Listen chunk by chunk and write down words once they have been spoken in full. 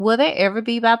Will there ever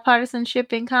be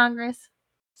bipartisanship in Congress?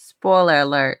 Spoiler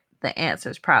alert, the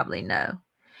answer is probably no.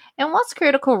 And what's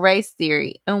critical race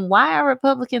theory, and why are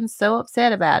Republicans so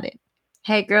upset about it?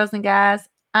 Hey, girls and guys,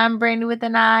 I'm Brandy with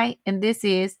an I, and this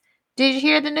is Did You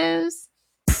Hear the News?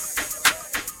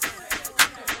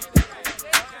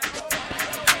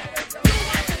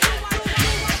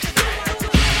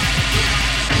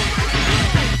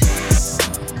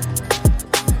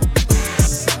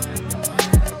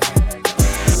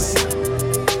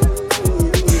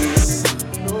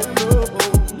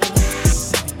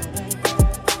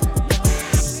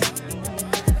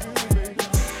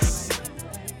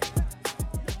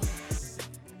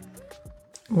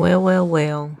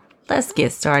 Well. Let's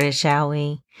get started, shall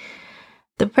we?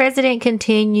 The president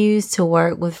continues to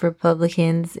work with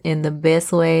Republicans in the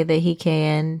best way that he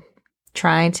can,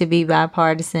 trying to be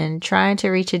bipartisan, trying to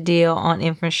reach a deal on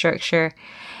infrastructure.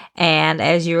 And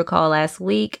as you recall last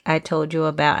week, I told you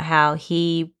about how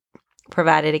he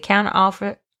provided a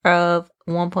counteroffer of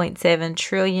 $1.7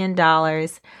 trillion.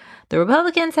 The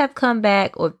Republicans have come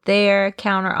back with their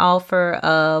counteroffer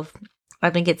of, I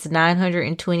think it's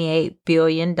 $928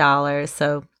 billion.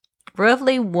 So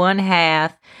roughly one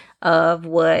half of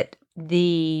what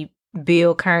the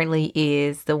bill currently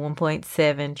is, the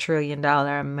 $1.7 trillion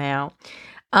amount.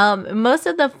 Most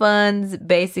of the funds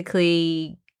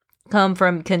basically come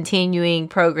from continuing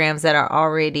programs that are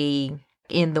already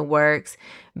in the works.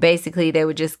 Basically, they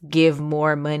would just give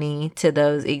more money to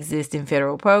those existing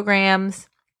federal programs.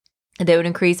 They would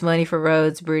increase money for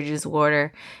roads, bridges,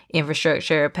 water,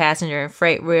 infrastructure, passenger and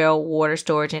freight rail, water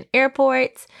storage, and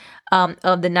airports.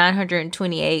 Of the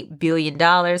 $928 billion,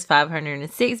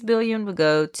 $506 billion would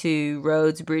go to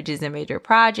roads, bridges, and major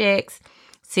projects.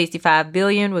 $65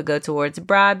 billion would go towards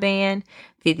broadband.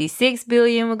 $56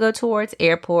 billion would go towards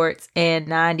airports, and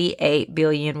 $98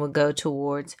 billion would go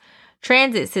towards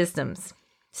transit systems.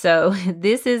 So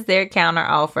this is their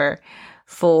counteroffer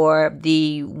for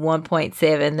the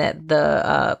 1.7 that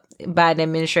the Biden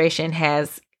administration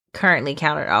has currently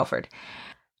counteroffered.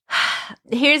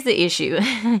 Here's the issue.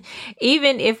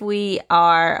 Even if we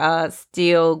are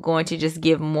still going to just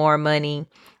give more money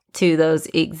to those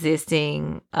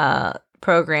existing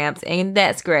programs, and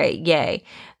that's great, yay,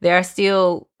 there are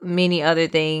still many other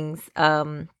things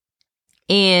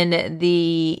in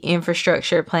the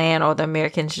infrastructure plan or the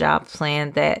Americans Jobs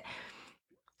Plan that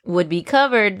would be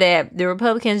covered that the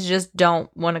Republicans just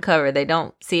don't want to cover. They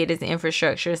don't see it as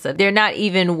infrastructure. So they're not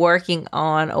even working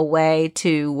on a way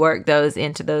to work those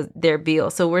into their bill.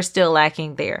 So we're still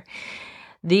lacking there.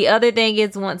 The other thing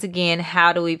is, once again,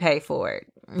 how do we pay for it?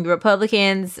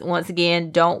 Republicans, once again,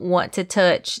 don't want to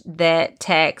touch that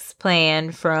tax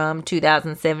plan from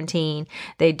 2017.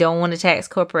 They don't want to tax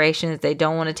corporations. They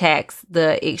don't want to tax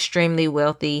the extremely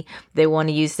wealthy. They want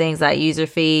to use things like user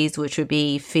fees, which would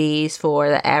be fees for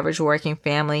the average working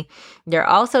family. They're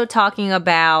also talking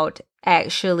about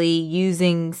actually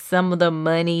using some of the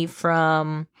money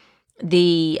from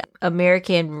the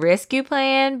American Rescue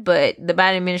Plan, but the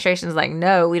Biden administration is like,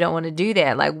 no, we don't want to do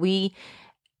that. Like, we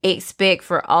expect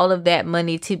for all of that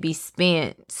money to be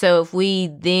spent. So if we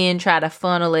then try to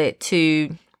funnel it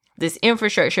to this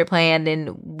infrastructure plan,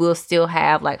 then we'll still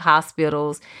have like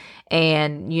hospitals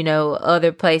and,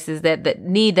 other places that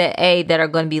need the aid that are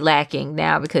going to be lacking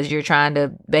now because you're trying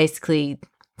to basically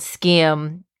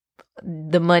skim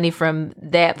the money from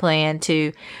that plan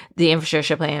to the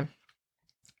infrastructure plan.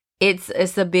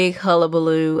 It's a big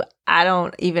hullabaloo. I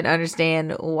don't even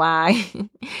understand why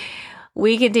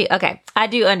I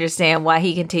do understand why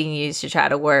he continues to try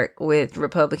to work with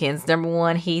Republicans. Number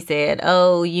one, he said,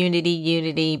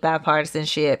 unity,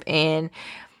 bipartisanship. And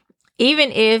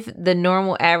even if the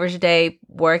normal average day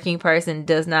working person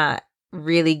does not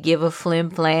really give a flim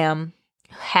flam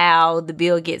how the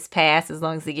bill gets passed, as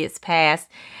long as it gets passed,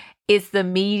 it's the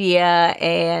media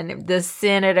and the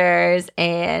senators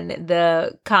and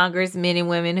the congressmen and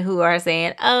women who are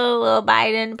saying, well,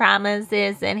 Biden promised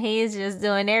this and he's just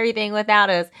doing everything without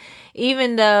us.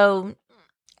 Even though,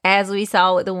 as we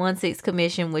saw with the 1-6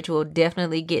 commission, which we'll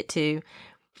definitely get to,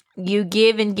 you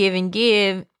give and give and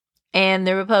give, and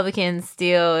the Republicans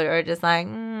still are just like,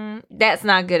 that's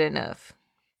not good enough.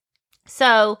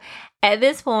 So at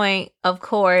this point, of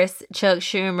course, Chuck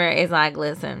Schumer is like,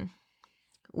 listen,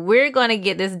 we're going to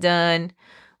get this done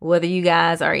whether you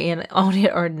guys are in on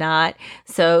it or not.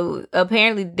 So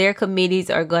apparently their committees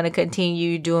are going to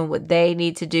continue doing what they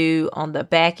need to do on the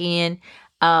back end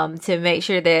to make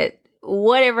sure that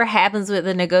whatever happens with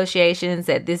the negotiations,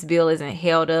 that this bill isn't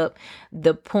held up.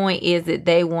 The point is that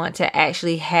they want to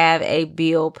actually have a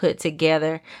bill put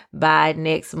together by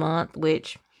next month,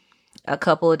 which a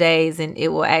couple of days and it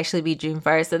will actually be June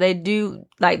 1st. So they do,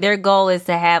 like, their goal is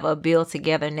to have a bill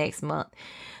together next month.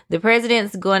 The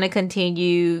president's going to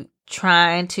continue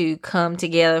trying to come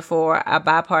together for a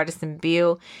bipartisan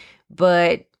bill.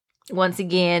 But once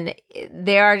again,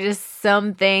 there are just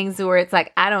some things where it's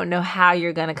like, I don't know how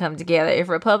you're going to come together. If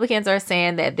Republicans are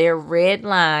saying that their red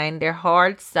line, their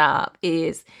hard stop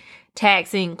is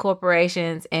taxing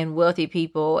corporations and wealthy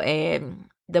people, and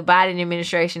the Biden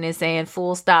administration is saying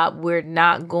full stop, we're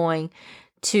not going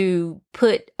to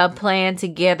put a plan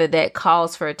together that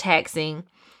calls for taxing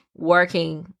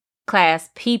working class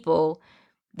people,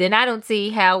 then I don't see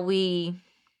how we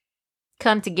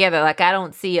come together. Like, I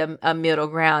don't see a middle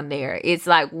ground there. It's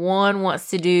like one wants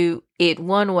to do it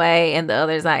one way and the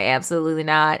other's like, absolutely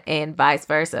not, and vice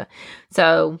versa.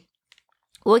 So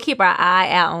we'll keep our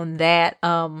eye out on that.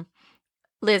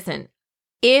 Listen,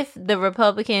 if the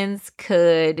Republicans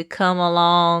could come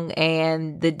along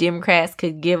and the Democrats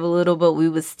could give a little, but we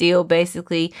would still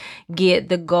basically get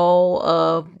the goal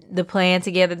of the plan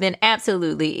together, then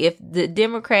absolutely. If the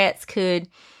Democrats could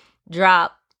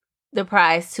drop the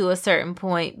price to a certain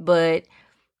point, but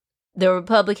the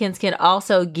Republicans can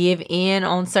also give in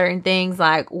on certain things,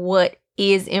 like what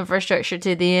is infrastructure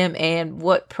to them and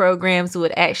what programs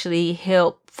would actually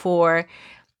help for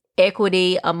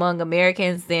equity among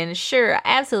Americans, then sure,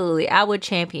 absolutely, I would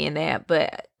champion that.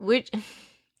 But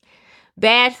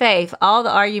bad faith, all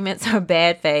the arguments are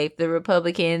bad faith. The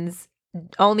Republicans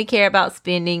only care about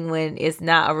spending when it's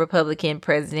not a Republican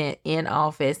president in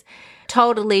office,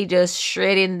 totally just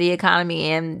shredding the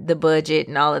economy and the budget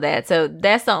and all of that. So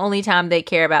that's the only time they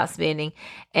care about spending.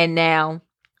 And now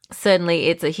suddenly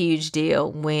it's a huge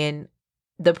deal when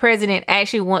the president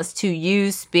actually wants to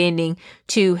use spending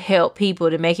to help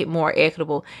people, to make it more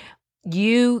equitable.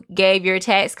 You gave your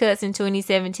tax cuts in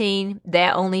 2017.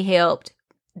 That only helped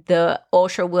the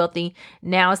ultra wealthy.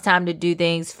 Now it's time to do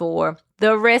things for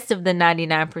the rest of the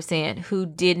 99% who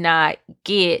did not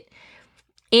get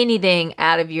anything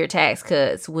out of your tax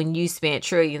cuts when you spent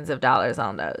trillions of dollars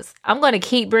on those. I'm going to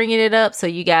keep bringing it up so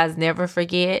you guys never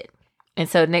forget. And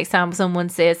so next time someone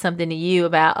says something to you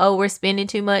about, oh, we're spending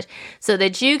too much, so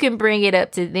that you can bring it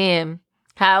up to them,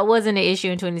 how it wasn't an issue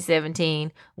in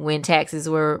 2017 when taxes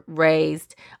were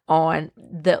raised on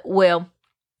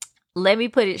let me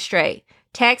put it straight.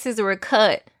 Taxes were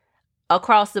cut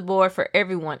across the board for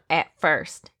everyone at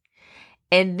first.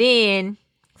 And then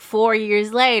 4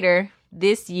 years later,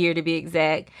 this year to be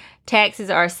exact, taxes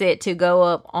are set to go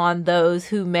up on those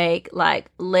who make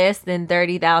like less than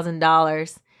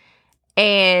 $30,000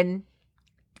 and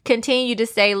continue to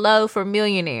stay low for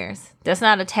millionaires. That's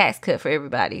not a tax cut for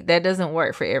everybody. That doesn't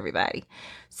work for everybody.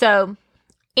 So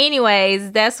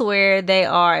anyways, that's where they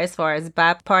are as far as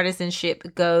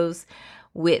bipartisanship goes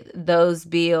with those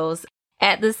bills.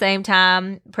 At the same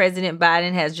time, President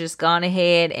Biden has just gone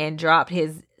ahead and dropped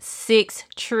his $6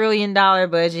 trillion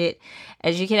budget.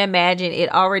 As you can imagine,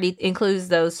 it already includes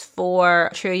those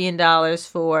 $4 trillion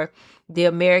for the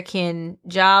American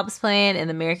Jobs Plan and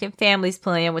the American Families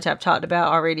Plan, which I've talked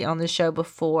about already on the show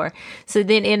before. So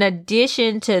then in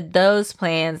addition to those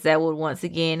plans that would once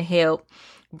again help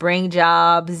bring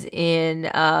jobs in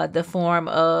the form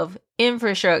of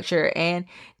infrastructure and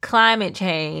climate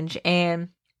change, and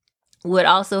would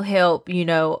also help,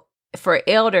 for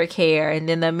elder care, and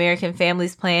then the American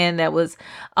Families Plan that was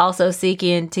also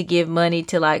seeking to give money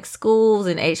to like schools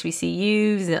and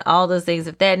HBCUs and all those things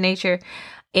of that nature.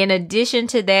 In addition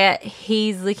to that,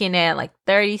 he's looking at like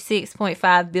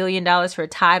 $36.5 billion for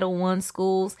Title I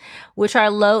schools, which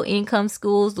are low-income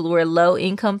schools where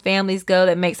low-income families go.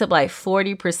 That makes up like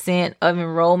 40% of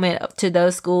enrollment to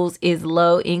those schools is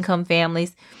low-income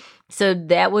families. So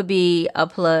that would be a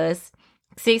plus.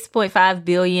 $6.5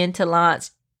 billion to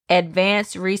launch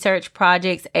Advanced Research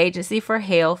Projects Agency for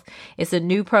Health. It's a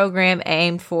new program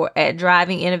aimed at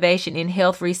driving innovation in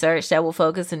health research that will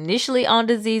focus initially on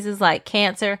diseases like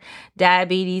cancer,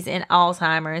 diabetes, and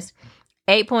Alzheimer's.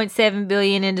 $8.7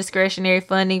 billion in discretionary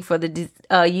funding for the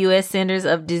U.S. Centers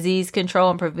of Disease Control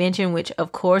and Prevention, which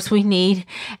of course we need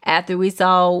after we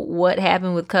saw what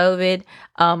happened with COVID.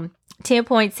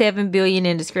 $10.7 billion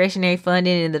in discretionary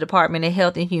funding in the Department of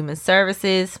Health and Human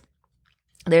Services.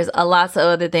 There's lots of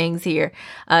other things here.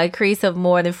 Increase of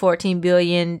more than $14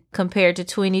 billion compared to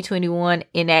 2021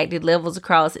 enacted levels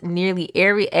across nearly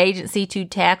every agency to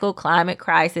tackle climate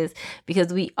crisis,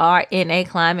 because we are in a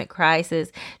climate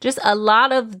crisis. Just a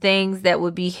lot of things that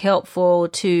would be helpful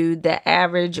to the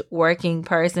average working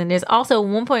person. There's also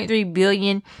 $1.3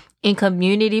 billion in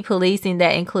community policing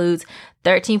that includes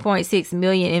 $13.6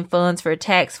 million in funds for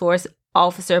task force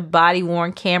officer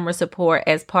body-worn camera support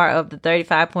as part of the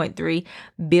 $35.3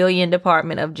 billion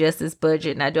Department of Justice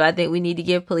budget. Now, do I think we need to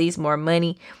give police more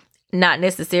money? Not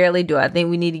necessarily. Do I think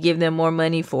we need to give them more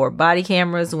money for body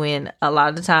cameras when a lot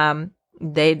of the time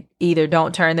they either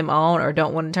don't turn them on or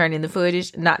don't want to turn in the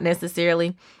footage? Not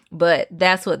necessarily, but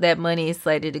that's what that money is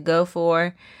slated to go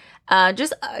for.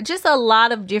 Just a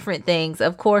lot of different things.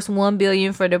 Of course, $1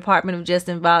 billion for Department of Justice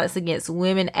and Violence Against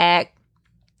Women Act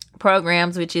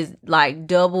programs, which is like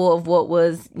double of what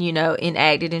was,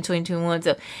 enacted in 2021.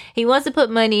 So he wants to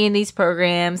put money in these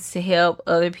programs to help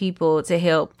other people, to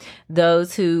help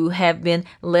those who have been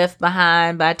left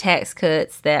behind by tax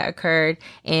cuts that occurred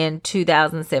in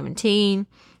 2017.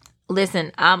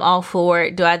 Listen, I'm all for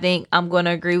it. Do I think I'm going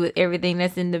to agree with everything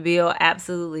that's in the bill?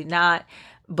 Absolutely not.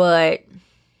 But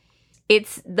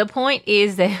the point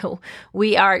is that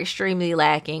we are extremely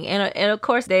lacking. And of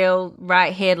course, they'll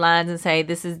write headlines and say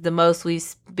this is the most we've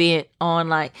spent on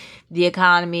like the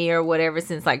economy or whatever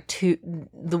since like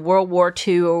the World War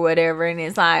II or whatever. And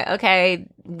it's like, okay,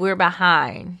 we're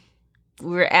behind.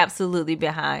 We're absolutely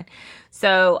behind.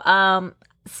 So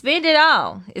spend it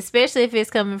all, especially if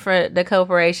it's coming from the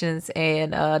corporations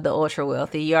and the ultra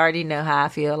wealthy. You already know how I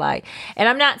feel like. And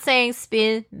I'm not saying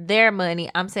spend their money.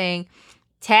 I'm saying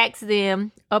tax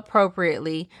them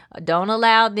appropriately. Don't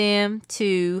allow them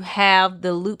to have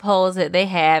the loopholes that they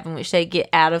have in which they get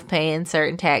out of paying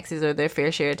certain taxes or their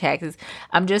fair share of taxes.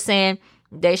 I'm just saying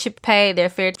they should pay their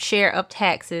fair share of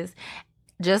taxes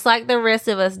just like the rest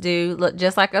of us do,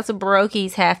 just like us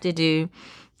brokies have to do.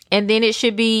 And then it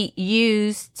should be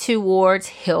used towards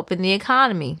helping the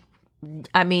economy.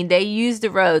 I mean, they use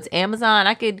the roads. Amazon,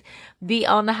 I could be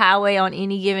on the highway on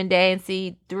any given day and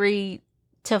see 3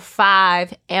 to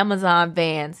 5 Amazon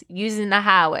vans using the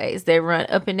highways. They run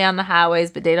up and down the highways,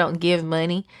 but they don't give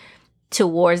money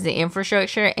towards the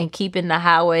infrastructure and keeping the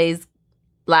highways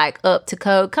like up to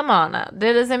code. Come on now.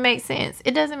 That doesn't make sense.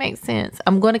 It doesn't make sense.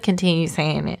 I'm going to continue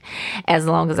saying it as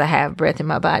long as I have breath in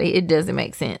my body. It doesn't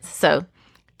make sense. So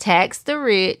tax the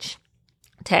rich,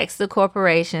 tax the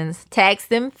corporations, tax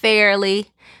them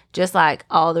fairly, just like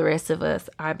all the rest of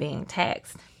us are being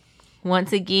taxed.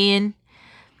 Once again,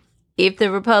 if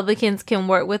the Republicans can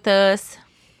work with us,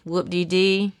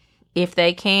 whoop-de-dee. If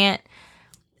they can't,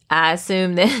 I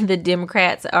assume that the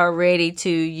Democrats are ready to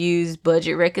use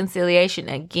budget reconciliation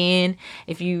again.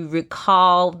 If you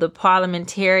recall, the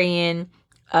parliamentarian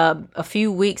a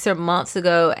few weeks or months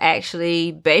ago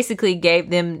actually basically gave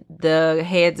them the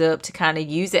heads up to kind of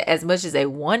use it as much as they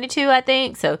wanted to, I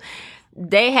think. So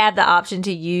they have the option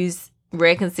to use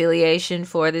reconciliation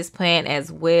for this plan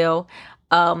as well.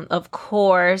 Of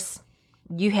course,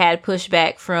 you had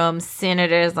pushback from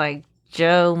senators like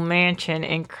Joe Manchin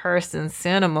and Kyrsten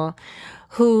Sinema,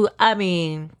 who, I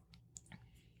mean,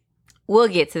 we'll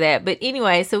get to that. But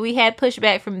anyway, so we had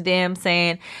pushback from them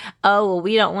saying, oh, well,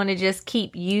 we don't want to just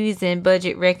keep using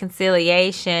budget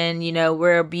reconciliation.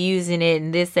 We're abusing it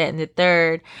and this, that, and the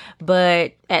third.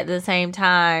 But at the same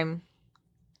time,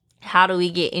 how do we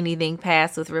get anything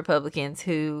passed with Republicans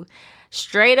who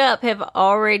straight up have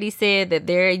already said that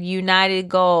their united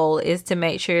goal is to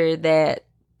make sure that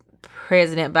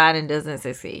President Biden doesn't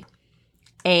succeed?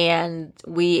 And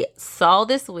we saw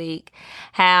this week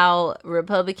how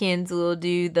Republicans will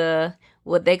do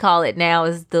what they call it now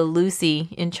is the Lucy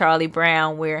in Charlie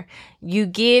Brown, where you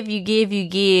give,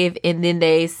 and then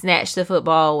they snatch the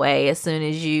football away as soon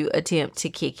as you attempt to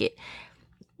kick it.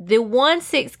 The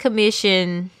 1-6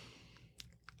 commission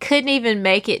couldn't even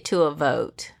make it to a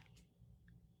vote.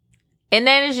 And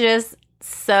that is just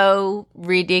so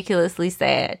ridiculously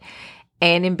sad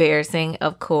and embarrassing,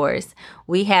 of course.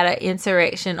 We had an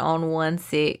insurrection on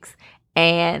 1-6,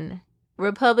 and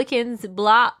Republicans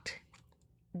blocked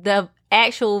the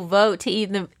actual vote to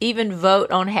even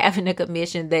vote on having a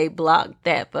commission. They blocked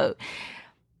that vote.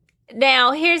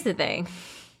 Now, here's the thing.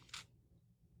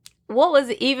 What was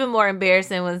even more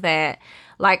embarrassing was that,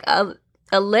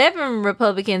 11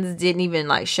 Republicans didn't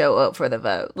even show up for the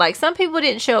vote. Some people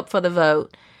didn't show up for the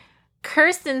vote.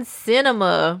 Kyrsten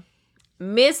Sinema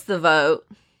missed the vote.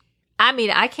 I mean,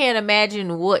 I can't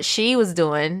imagine what she was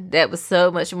doing that was so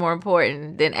much more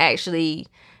important than actually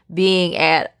being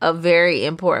at a very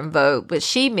important vote, but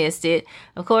she missed it.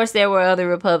 Of course, there were other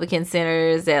Republican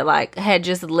senators that had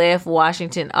just left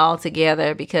Washington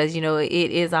altogether because, it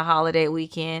is a holiday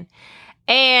weekend.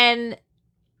 And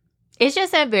it's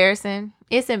just embarrassing.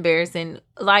 It's embarrassing.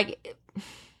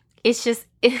 It's just,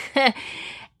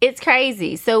 it's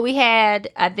crazy. So we had,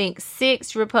 I think,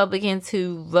 6 Republicans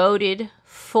who voted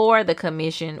for the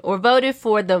commission or voted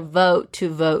for the vote to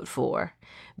vote for,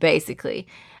 basically.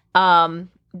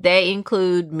 They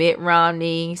include Mitt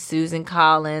Romney, Susan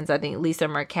Collins, I think Lisa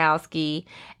Murkowski.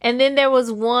 And then there was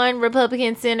one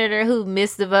Republican senator who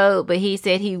missed the vote, but he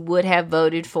said he would have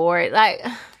voted for it. Like,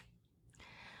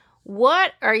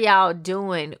 what are y'all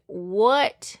doing?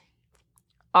 What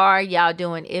are y'all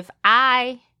doing? If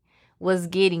I was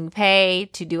getting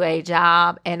paid to do a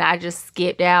job and I just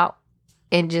skipped out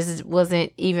and just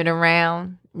wasn't even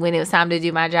around when it was time to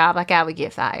do my job, like, I would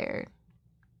get fired.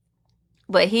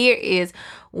 But here is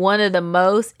one of the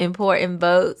most important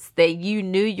votes that you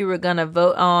knew you were going to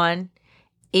vote on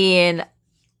in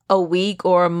a week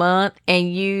or a month,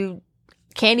 and you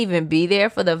can't even be there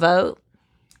for the vote.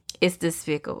 It's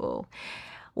despicable.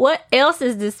 What else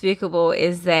is despicable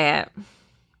is that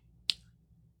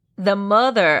the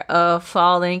mother of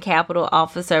fallen Capitol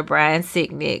officer Brian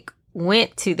Sicknick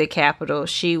went to the Capitol.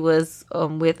 She was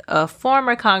with a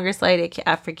former Congress lady,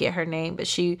 I forget her name, but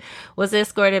she was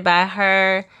escorted by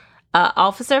her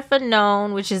Officer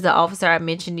Fanone, which is the officer I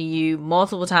mentioned to you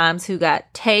multiple times, who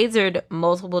got tasered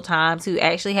multiple times, who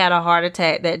actually had a heart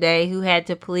attack that day, who had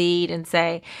to plead and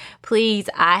say, please,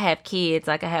 I have kids,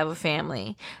 like I have a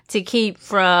family, to keep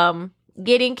from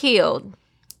getting killed,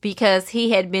 because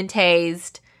he had been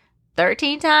tased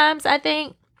 13 times, I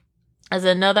think. As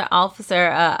another officer,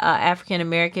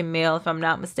 African-American male, if I'm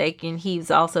not mistaken, he was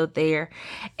also there.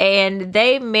 And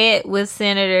they met with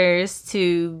senators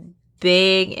to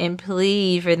beg and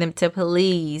plead for them to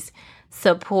please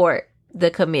support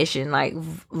the commission. Like,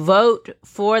 vote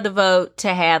for the vote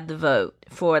to have the vote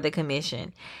for the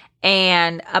commission.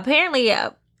 And apparently,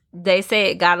 they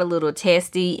say it got a little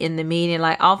testy in the meeting.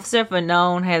 Like, Officer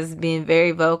Fanone has been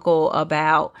very vocal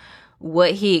about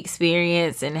what he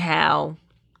experienced and how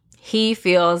he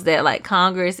feels that, like,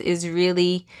 Congress is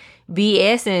really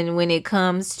BSing when it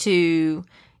comes to,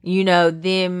 you know,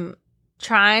 them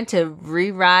trying to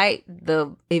rewrite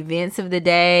the events of the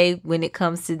day when it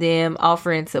comes to them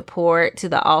offering support to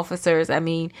the officers. I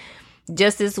mean,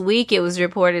 just this week it was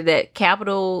reported that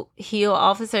Capitol Hill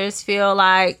officers feel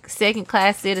like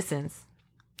second-class citizens.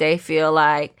 They feel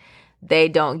like they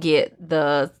don't get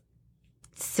the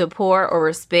support or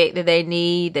respect that they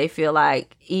need. They feel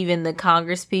like even the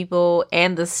Congress people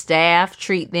and the staff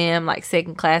treat them like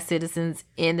second-class citizens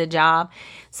in the job.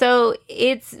 So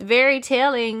it's very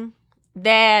telling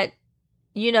that,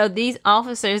 you know, these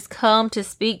officers come to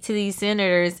speak to these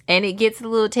senators, and it gets a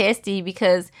little testy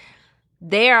because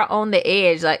they are on the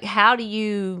edge. Like, how do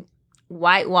you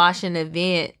whitewash an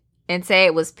event and say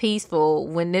it was peaceful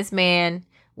when this man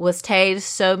was tased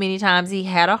so many times he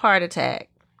had a heart attack?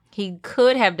 He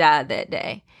could have died that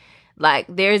day. Like,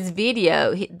 there's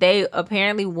video. They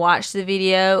apparently watched the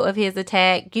video of his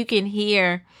attack. You can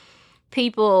hear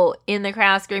people in the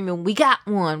crowd screaming, we got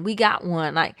one, we got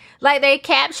one. Like they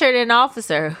captured an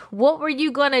officer. What were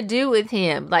you going to do with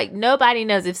him? Like, nobody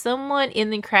knows. If someone in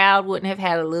the crowd wouldn't have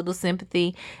had a little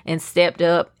sympathy and stepped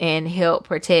up and helped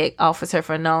protect Officer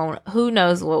Fanone, who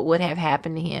knows what would have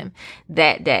happened to him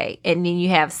that day. And then you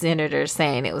have senators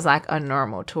saying it was like a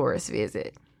normal tourist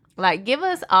visit. Like, give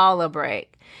us all a break.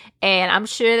 And I'm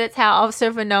sure that's how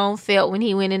Officer Fanone felt when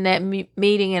he went in that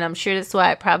meeting. And I'm sure that's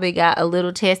why it probably got a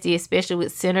little testy, especially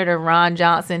with Senator Ron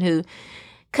Johnson, who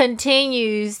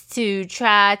continues to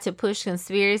try to push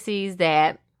conspiracies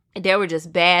that there were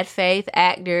just bad faith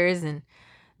actors, and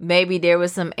maybe there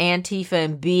was some Antifa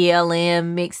and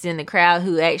BLM mixed in the crowd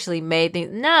who actually made things.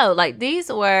 No, like,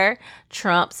 these were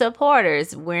Trump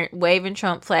supporters waving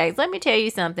Trump flags. Let me tell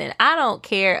you something. I don't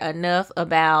care enough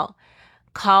about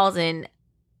causing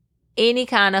any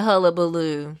kind of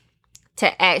hullabaloo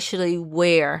to actually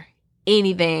wear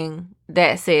anything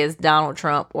that says Donald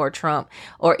Trump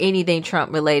or anything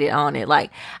Trump related on it.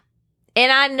 Like,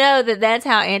 and I know that that's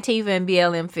how Antifa and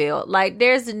BLM feel. Like,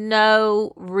 there's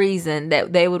no reason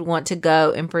that they would want to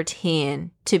go and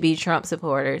pretend to be Trump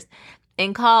supporters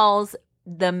and cause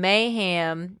the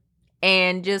mayhem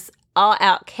and just all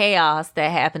out chaos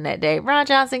that happened that day. Ron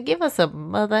Johnson, give us a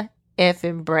mother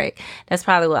effing break. That's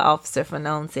probably what Officer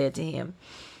Fanone said to him.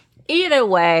 Either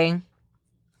way,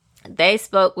 they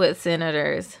spoke with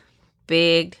senators,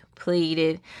 begged,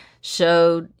 pleaded,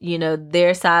 showed, you know,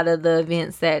 their side of the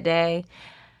events that day.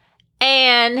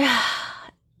 And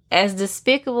as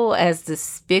despicable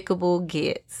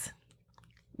gets,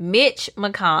 Mitch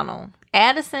McConnell,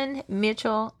 Addison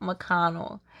Mitchell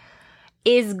McConnell,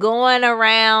 is going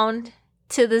around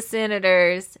to the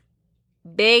senators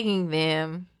begging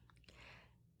them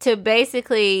to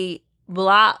basically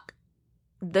block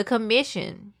the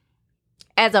commission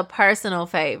as a personal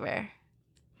favor.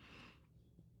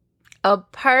 A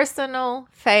personal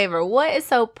favor. What is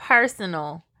so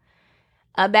personal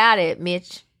about it,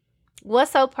 Mitch?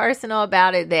 What's so personal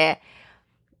about it that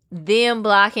them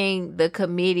blocking the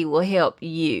committee will help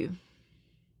you?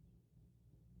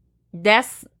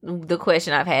 That's the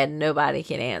question I've had nobody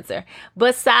can answer.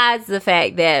 Besides the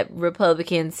fact that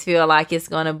Republicans feel like it's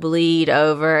going to bleed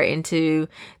over into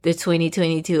the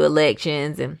 2022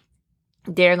 elections and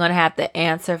they're going to have to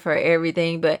answer for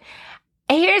everything. But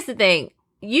here's the thing.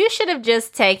 You should have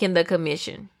just taken the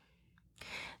commission.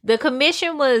 The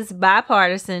commission was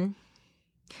bipartisan.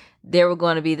 There were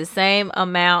going to be the same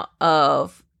amount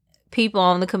of people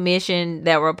on the commission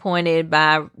that were appointed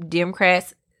by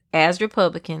Democrats as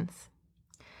Republicans.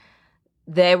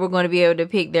 They were going to be able to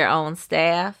pick their own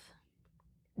staff.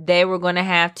 They were going to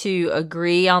have to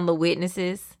agree on the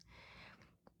witnesses.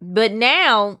 But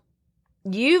now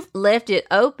you've left it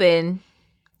open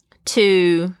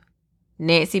to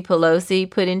Nancy Pelosi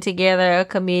putting together a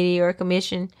committee or a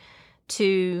commission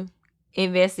to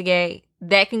investigate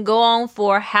that can go on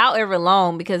for however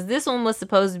long, because this one was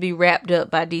supposed to be wrapped up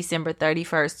by December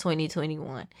 31st,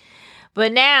 2021.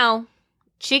 But now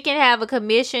she can have a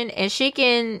commission and she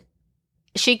can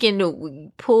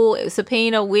pull,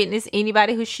 subpoena, witness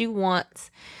anybody who she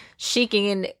wants. She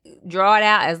can draw it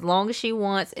out as long as she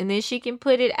wants, and then she can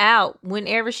put it out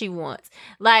whenever she wants.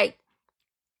 Like,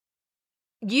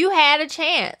 you had a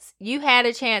chance. You had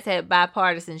a chance at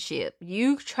bipartisanship.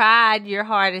 You tried your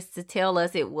hardest to tell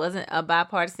us it wasn't a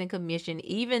bipartisan commission,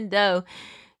 even though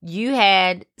you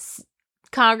had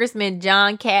Congressman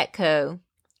John Katko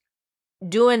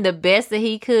doing the best that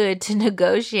he could to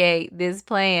negotiate this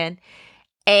plan.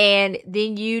 And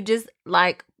then you just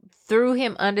threw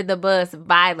him under the bus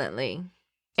violently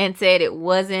and said it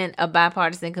wasn't a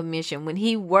bipartisan commission when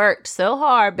he worked so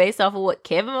hard based off of what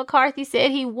Kevin McCarthy said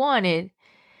he wanted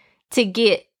to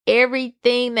get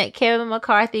everything that Kevin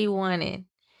McCarthy wanted.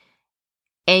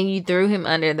 And you threw him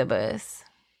under the bus.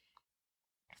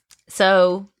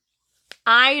 So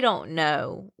I don't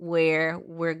know where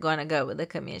we're going to go with the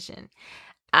commission.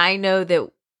 I know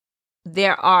that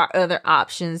there are other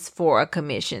options for a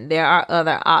commission. There are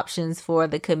other options for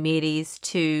the committees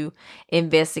to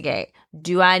investigate.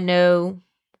 Do I know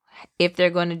if they're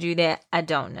going to do that? I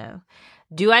don't know.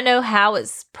 Do I know how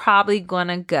it's probably going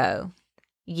to go?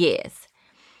 Yes.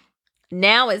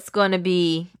 Now it's going to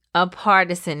be a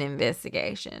partisan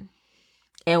investigation.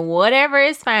 And whatever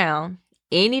is found,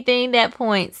 anything that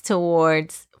points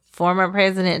towards former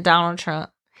President Donald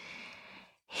Trump,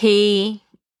 he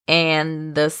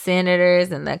and the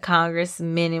senators and the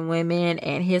congressmen and women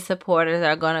and his supporters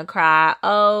are going to cry,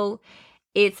 oh,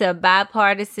 it's a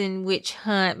bipartisan witch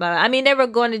hunt. I mean, they were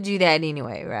going to do that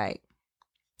anyway, right?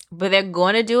 But they're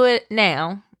going to do it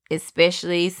now,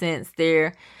 especially since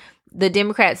the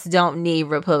Democrats don't need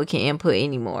Republican input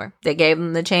anymore. They gave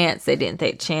them the chance. They didn't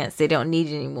take the chance. They don't need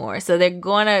it anymore. So they're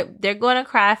going to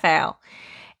cry foul.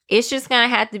 It's just going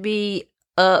to have to be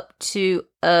up to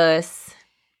us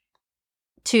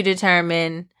to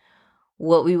determine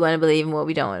what we want to believe and what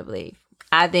we don't want to believe.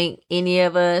 I think any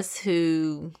of us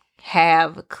who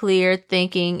have clear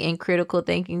thinking and critical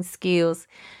thinking skills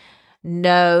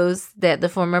knows that the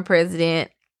former president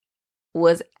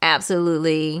was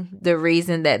absolutely the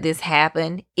reason that this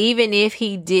happened. Even if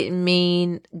he didn't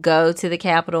mean go to the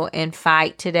Capitol and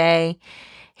fight today,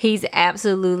 he's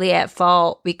absolutely at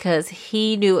fault because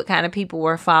he knew what kind of people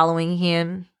were following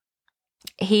him.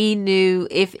 He knew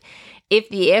if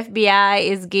the FBI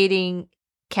is getting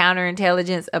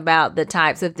counterintelligence about the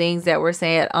types of things that were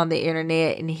said on the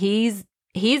internet, and he's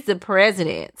the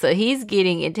president, so he's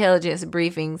getting intelligence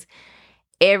briefings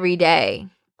every day.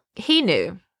 He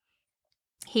knew.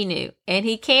 And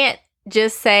he can't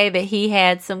just say that he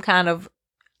had some kind of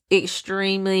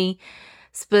extremely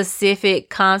specific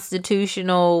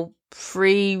constitutional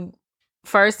free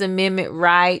First Amendment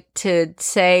right to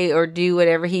say or do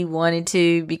whatever he wanted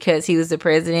to because he was the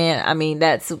president. I mean,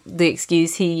 that's the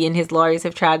excuse he and his lawyers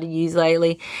have tried to use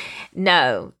lately.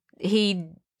 No,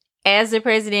 as the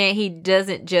president, he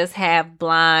doesn't just have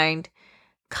blind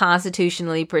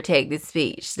constitutionally protected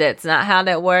speech. That's not how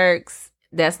that works.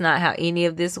 That's not how any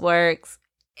of this works.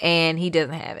 And he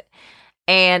doesn't have it.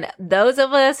 And those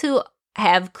of us who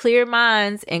have clear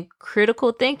minds and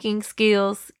critical thinking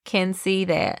skills can see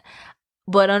that.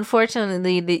 But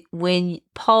unfortunately, when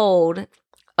polled,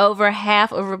 over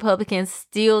half of Republicans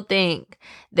still think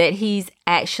that he's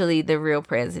actually the real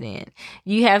president.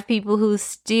 You have people who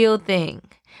still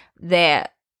think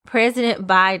that President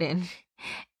Biden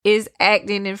is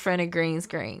acting in front of green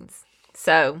screens.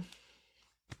 So,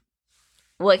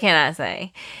 what can I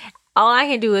say? All I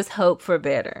can do is hope for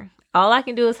better. All I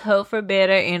can do is hope for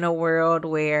better in a world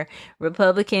where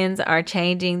Republicans are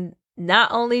changing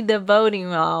not only the voting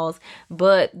laws,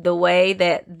 but the way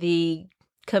that the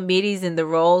committees and the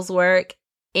roles work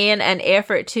in an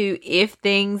effort to, if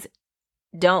things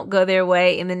don't go their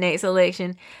way in the next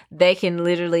election, they can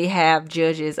literally have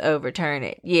judges overturn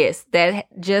it. Yes, that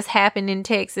just happened in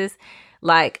Texas,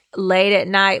 like late at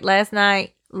night last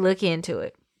night. Look into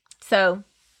it. So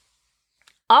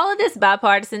all of this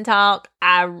bipartisan talk,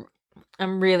 I'm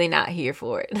really not here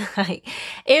for it. Like,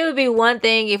 it would be one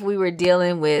thing if we were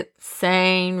dealing with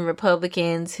sane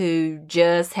Republicans who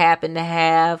just happen to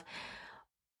have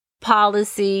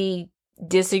policy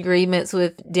disagreements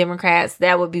with Democrats.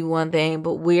 That would be one thing,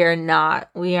 but we are not.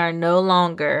 We are no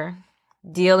longer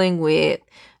dealing with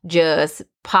just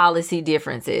policy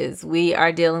differences. We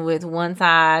are dealing with one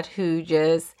side who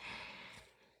just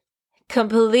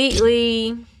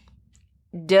completely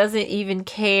doesn't even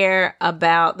care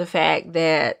about the fact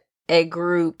that a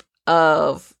group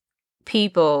of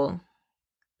people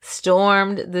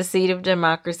stormed the seat of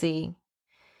democracy,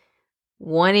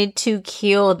 wanted to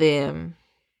kill them,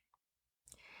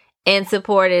 and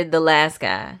supported the last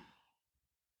guy.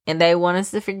 And they want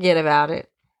us to forget about it.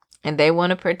 And they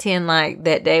want to pretend like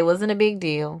that day wasn't a big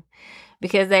deal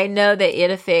because they know that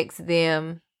it affects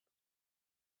them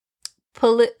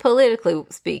politically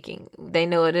speaking. They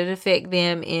know it'll affect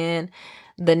them in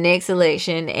the next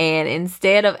election. And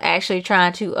instead of actually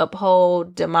trying to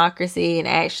uphold democracy and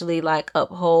actually like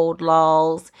uphold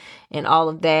laws and all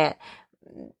of that,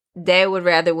 they would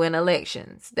rather win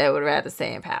elections. They would rather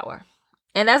stay in power.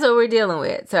 And that's what we're dealing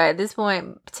with. So at this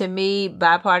point, to me,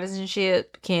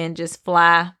 bipartisanship can just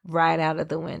fly right out of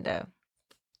the window.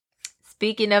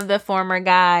 Speaking of the former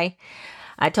guy,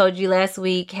 I told you last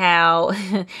week how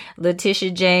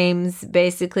Letitia James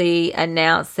basically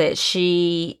announced that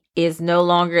she is no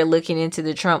longer looking into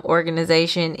the Trump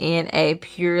organization in a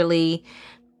purely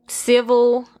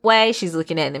civil way. She's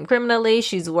looking at them criminally.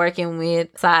 She's working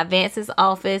with Cy Vance's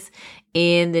office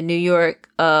in the New York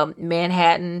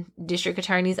Manhattan District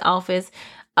Attorney's office.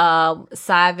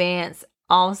 Cy Vance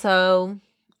also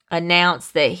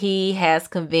announced that he has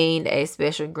convened a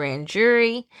special grand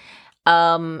jury.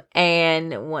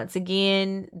 And once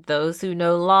again, those who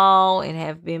know law and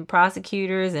have been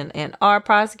prosecutors and are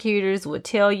prosecutors would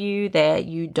tell you that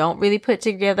you don't really put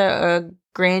together a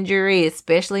grand jury,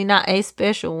 especially not a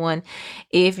special one,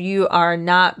 if you are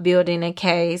not building a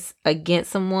case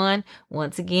against someone.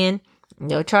 Once again,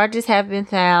 no charges have been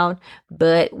filed,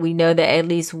 but we know that at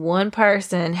least one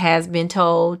person has been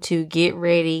told to get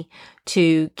ready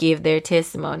to give their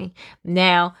testimony.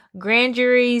 Now, grand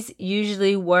juries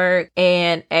usually work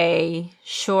in a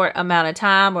short amount of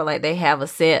time, or like they have a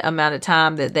set amount of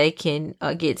time that they can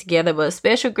get together, but a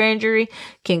special grand jury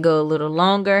can go a little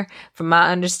longer. From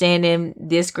my understanding,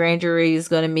 this grand jury is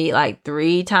going to meet like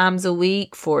 3 times a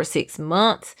week for 6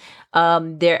 months.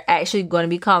 They're actually going to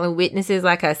be calling witnesses.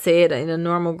 Like I said, in a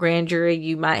normal grand jury,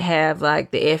 you might have like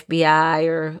the FBI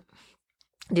or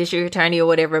district attorney or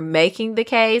whatever making the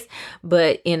case,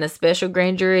 but in a special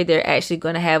grand jury, they're actually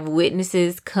going to have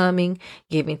witnesses coming,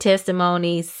 giving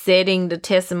testimony, setting the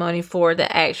testimony for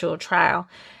the actual trial.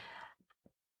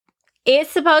 It's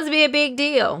supposed to be a big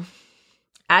deal.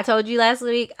 I told you last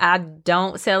week, I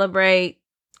don't celebrate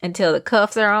until the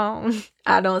cuffs are on.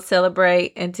 I don't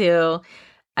celebrate until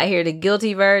I hear the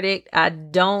guilty verdict. I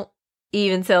don't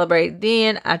even celebrate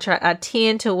then. I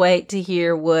tend to wait to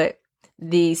hear what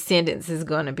the sentence is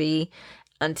going to be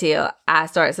until I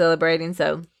start celebrating.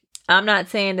 So I'm not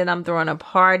saying that I'm throwing a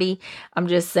party. I'm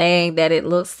just saying that it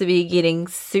looks to be getting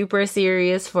super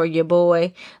serious for your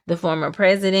boy, the former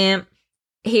president.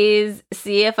 His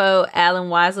CFO, Alan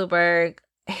Weisselberg,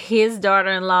 his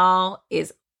daughter-in-law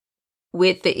is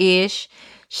with the ish.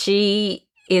 She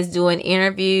is doing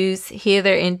interviews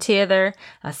hither and thither.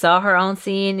 I saw her on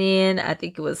CNN. I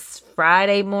think it was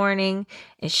Friday morning.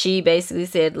 And she basically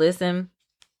said, listen,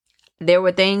 there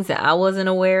were things that I wasn't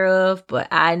aware of, but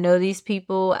I know these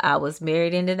people. I was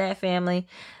married into that family.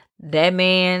 That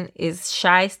man is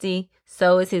shiesty.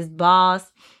 So is his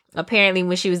boss. Apparently,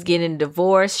 when she was getting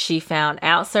divorced, she found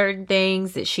out certain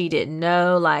things that she didn't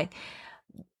know. Like,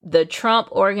 the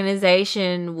Trump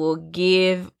organization will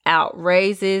give out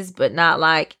raises, but not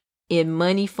like in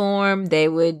money form. They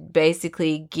would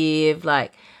basically give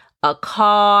like a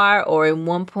car, or at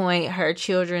one point her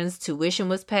children's tuition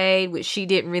was paid, which she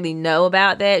didn't really know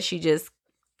about that. She just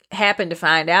happened to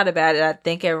find out about it, I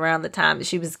think, around the time that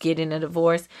she was getting a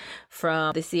divorce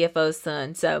from the CFO's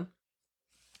son. So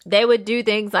they would do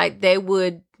things like they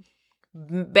would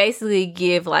basically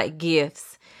give like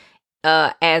gifts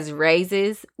as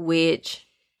raises, which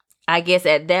I guess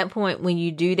at that point, when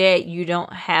you do that, you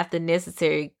don't have to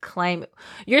necessarily claim it.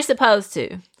 You're supposed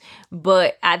to,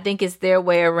 but I think it's their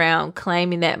way around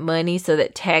claiming that money so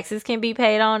that taxes can be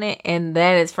paid on it, and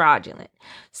that is fraudulent.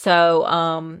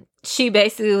 So, she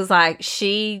basically was like,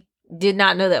 she did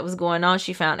not know that was going on.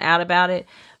 She found out about it,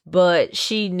 but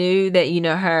she knew that,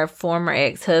 her former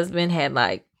ex-husband had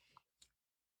like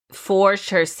forged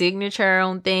her signature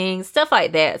on things, stuff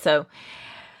like that. So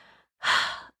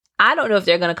I don't know if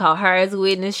they're going to call her as a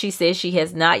witness. She says she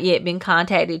has not yet been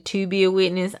contacted to be a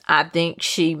witness. I think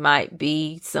she might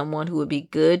be someone who would be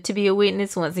good to be a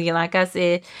witness. Once again, like I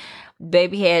said,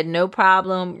 baby had no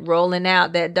problem rolling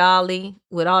out that dolly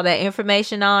with all that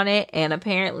information on it. And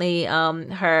apparently,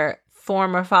 her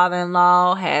former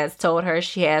father-in-law has told her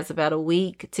she has about a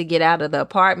week to get out of the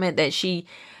apartment that she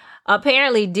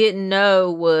apparently didn't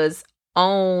know was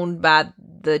owned by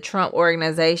the Trump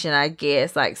organization, I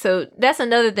guess. Like, so that's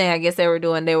another thing I guess they were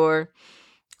doing. They were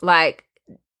like,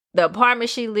 the apartment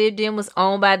she lived in was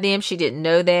owned by them. She didn't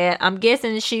know that. I'm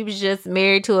guessing she was just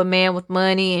married to a man with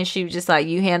money, and she was just like,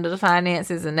 you handle the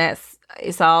finances, and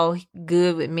it's all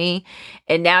good with me.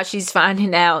 And now she's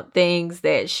finding out things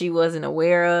that she wasn't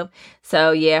aware of.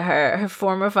 So yeah, her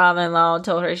former father-in-law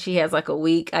told her she has like a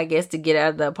week, I guess, to get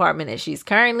out of the apartment that she's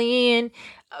currently in.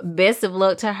 Best of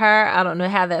luck to her. I don't know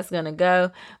how that's going to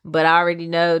go, but I already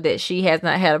know that she has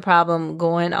not had a problem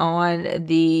going on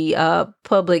the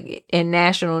public and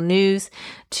national news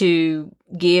to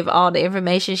give all the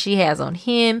information she has on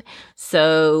him.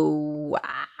 So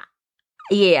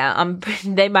yeah,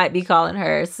 they might be calling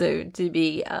her soon to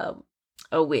be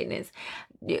a witness.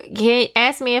 Can you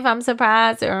ask me if I'm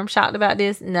surprised or I'm shocked about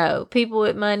this? No. People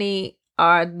with money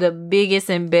are the biggest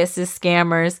and bestest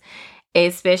scammers,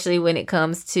 especially when it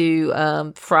comes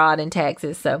to fraud and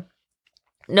taxes. So,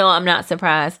 no, I'm not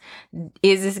surprised.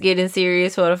 Is this getting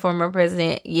serious for the former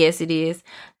president? Yes, it is.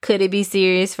 Could it be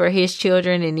serious for his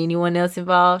children and anyone else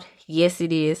involved? Yes,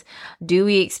 it is. Do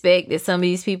we expect that some of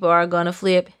these people are going to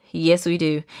flip? Yes, we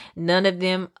do. None of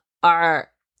them are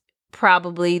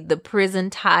probably the prison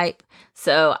type.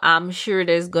 So I'm sure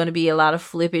there's going to be a lot of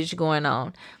flippage going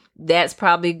on. That's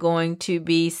probably going to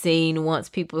be seen once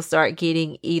people start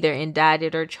getting either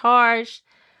indicted or charged.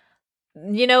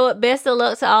 You know what? Best of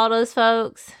luck to all those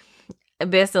folks.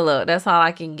 Best of luck. That's all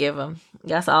I can give them.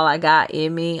 That's all I got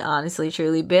in me, honestly,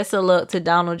 truly. Best of luck to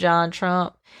Donald John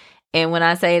Trump. And when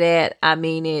I say that, I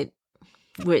mean it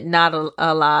with not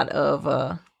a lot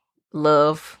of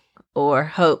love or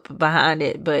hope behind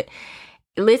it. But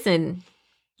listen,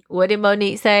 what did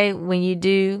Monique say? When you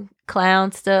do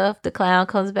clown stuff, the clown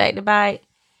comes back to bite.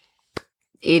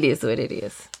 It is what it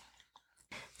is.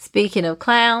 Speaking of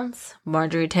clowns,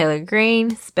 Marjorie Taylor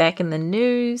Greene is back in the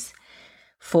news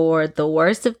for the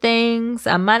worst of things.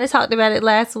 I might have talked about it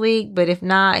last week, but if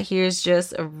not, here's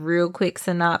just a real quick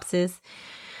synopsis.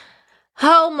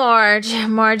 Oh, Margie.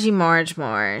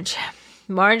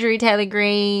 Marjorie Taylor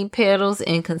Greene peddles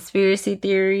in conspiracy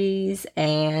theories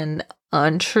and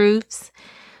untruths.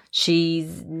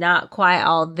 She's not quite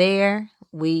all there.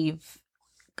 We've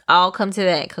all come to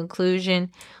that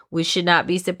conclusion. We should not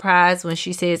be surprised when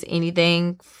she says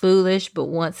anything foolish, but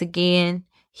once again,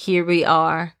 here we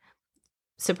are,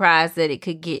 surprised that it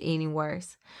could get any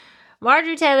worse.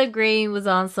 Marjorie Taylor Greene was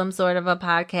on some sort of a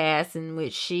podcast in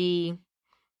which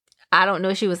I don't know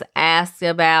if she was asked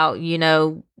about,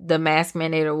 the mask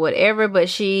mandate or whatever, but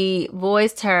she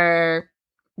voiced her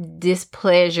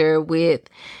displeasure with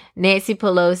Nancy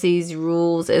Pelosi's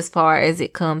rules as far as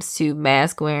it comes to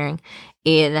mask wearing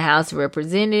in the House of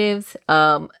Representatives.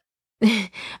 Only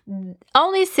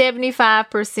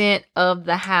 75% of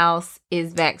the House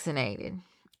is vaccinated.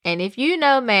 And if you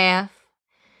know math,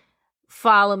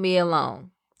 follow me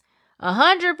along.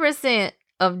 100%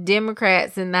 of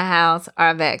Democrats in the House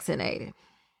are vaccinated.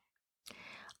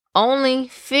 Only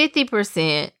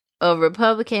 50% of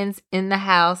Republicans in the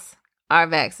House are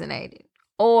vaccinated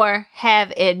or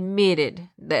have admitted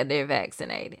that they're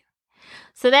vaccinated.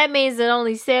 So that means that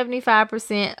only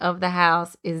 75% of the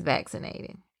House is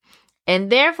vaccinated.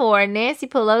 And therefore, Nancy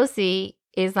Pelosi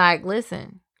is like,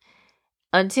 listen,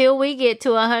 until we get to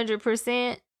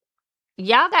 100%,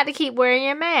 y'all got to keep wearing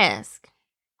your mask.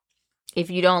 If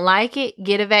you don't like it,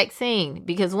 get a vaccine.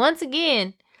 Because once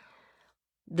again,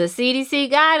 the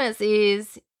CDC guidance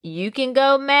is you can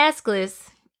go maskless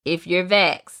if you're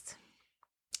vaxxed.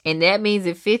 And that means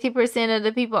if 50% of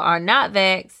the people are not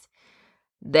vaxxed,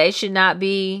 they should not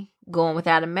be going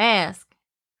without a mask.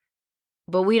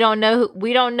 But we don't know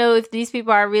if these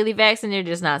people are really vaxxed and they're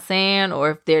just not saying,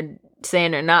 or if they're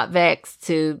saying they're not vaxxed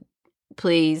to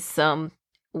please some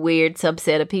weird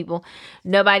subset of people.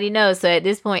 Nobody knows. So at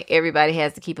this point, everybody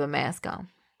has to keep a mask on.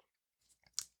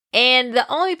 And the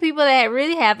only people that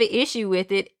really have an issue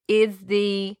with it is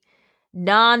the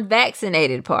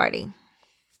non-vaccinated party.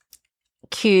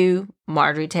 Cue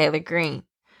Marjorie Taylor Greene,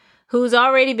 who's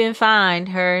already been fined,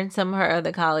 her and some of her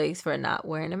other colleagues, for not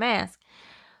wearing a mask.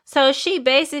 So she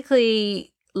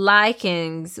basically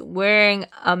likens wearing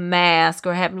a mask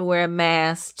or having to wear a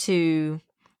mask to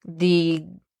the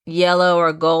yellow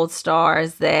or gold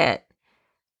stars that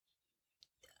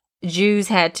Jews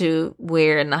had to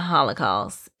wear in the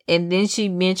Holocaust. And then she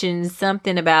mentioned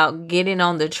something about getting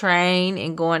on the train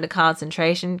and going to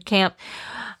concentration camp.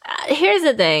 Here's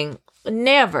the thing.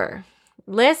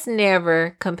 Let's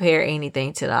never compare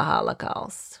anything to the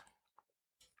Holocaust.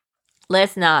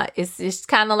 Let's not. It's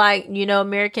kind of like,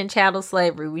 American chattel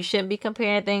slavery. We shouldn't be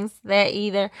comparing things to that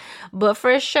either. But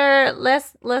for sure,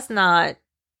 let's not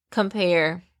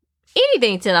compare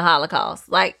anything to the Holocaust.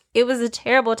 Like, it was a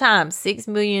terrible time. 6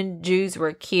 million Jews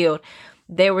were killed.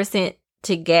 They were sent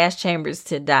to gas chambers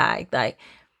to die. Like,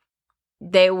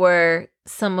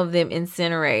 some of them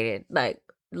incinerated. Like,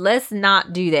 let's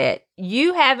not do that.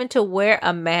 You having to wear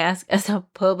a mask as a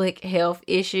public health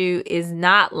issue is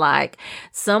not like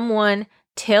someone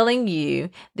telling you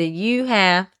that you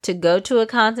have to go to a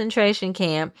concentration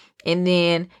camp and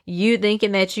then you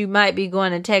thinking that you might be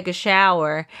going to take a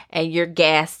shower and you're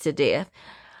gassed to death.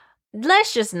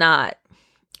 Let's just not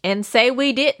and say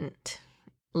we didn't.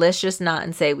 Let's just not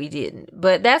and say we didn't.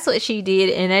 But that's what she did.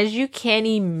 And as you can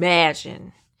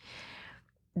imagine,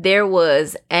 there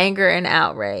was anger and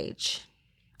outrage,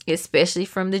 especially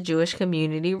from the Jewish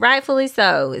community, rightfully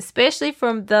so, especially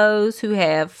from those who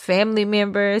have family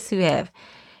members, who have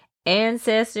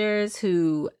ancestors,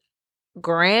 who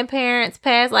grandparents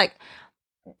passed. Like,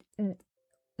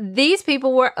 these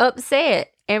people were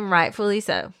upset, and rightfully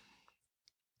so.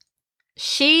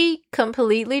 She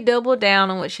completely doubled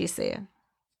down on what she said,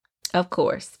 of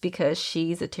course, because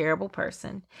she's a terrible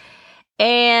person.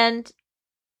 And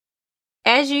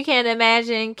as you can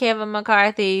imagine, Kevin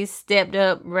McCarthy stepped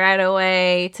up right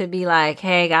away to be like,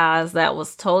 hey guys, that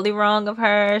was totally wrong of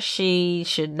her. She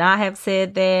should not have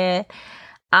said that.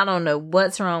 I don't know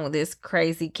what's wrong with this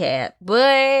crazy cat.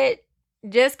 But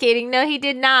just kidding. No, he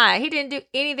did not. He didn't do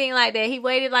anything like that. He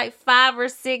waited like 5 or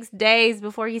 6 days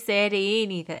before he said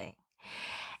anything.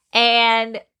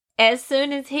 And as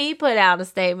soon as he put out a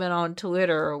statement on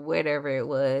Twitter or whatever it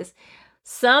was,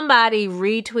 somebody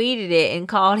retweeted it and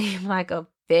called him like a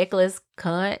feckless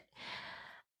cunt.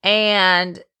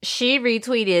 And she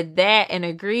retweeted that and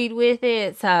agreed with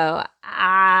it. So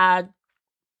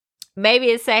maybe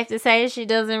it's safe to say she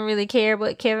doesn't really care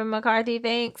what Kevin McCarthy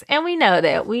thinks. And we know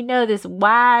that. We know this.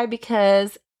 Why?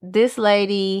 Because this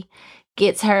lady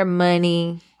gets her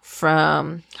money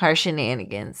from her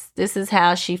shenanigans. This is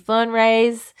how she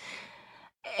fundraises.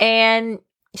 And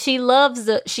she loves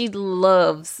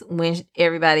when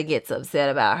everybody gets upset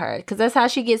about her, because that's how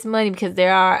she gets money, because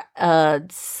there are a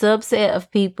subset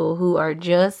of people who are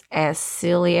just as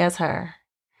silly as her,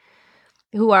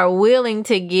 who are willing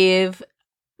to give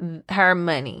her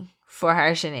money for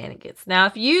her shenanigans. Now,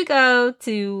 if you go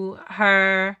to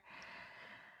her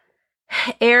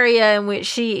area in which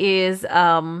she is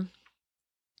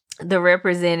the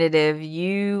representative,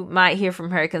 you might hear from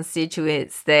her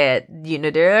constituents that,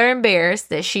 they're embarrassed,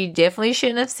 that she definitely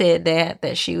shouldn't have said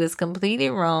that she was completely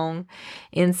wrong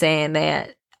in saying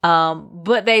that,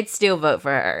 but they'd still vote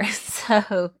for her.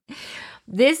 So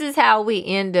this is how we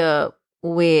end up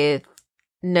with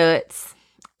nuts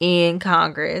in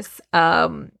Congress.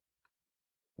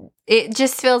 It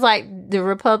just feels like the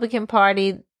Republican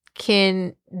Party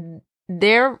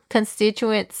their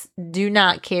constituents do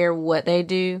not care what they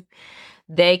do.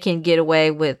 They can get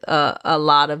away with a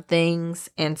lot of things.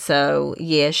 And so,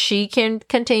 yeah, she can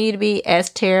continue to be as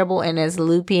terrible and as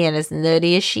loopy and as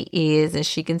nutty as she is. And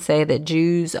she can say that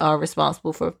Jews are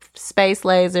responsible for space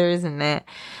lasers and that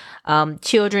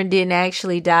children didn't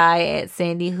actually die at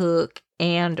Sandy Hook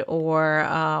and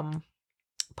or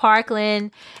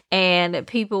Parkland. And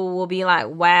people will be like,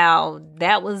 wow,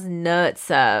 that was nuts.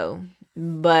 So,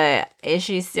 but is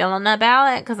she still on that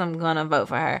ballot? Because I'm going to vote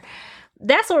for her.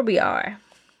 That's where we are.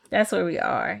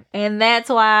 And that's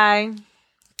why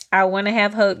I want to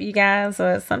have hope, you guys.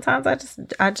 Sometimes I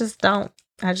just don't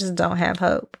have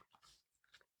hope.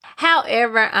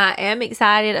 However, I am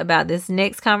excited about this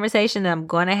next conversation that I'm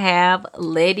going to have.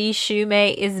 Letty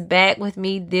Shumate is back with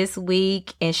me this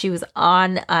week, and she was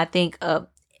on, I think,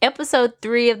 episode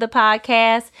 3 of the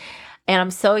podcast. And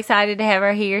I'm so excited to have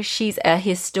her here. She's a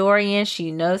historian.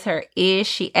 She knows her ish.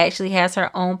 She actually has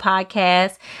her own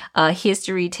podcast,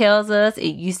 History Tells Us.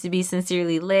 It used to be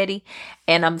Sincerely Letty.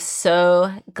 And I'm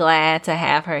so glad to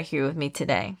have her here with me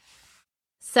today.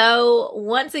 So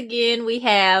once again, we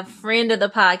have friend of the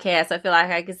podcast. I feel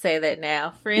like I could say that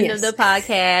now. Friend of the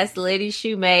podcast, Letty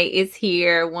Shumate is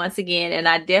here once again. And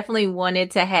I definitely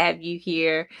wanted to have you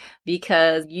here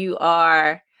because you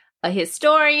are a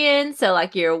historian. So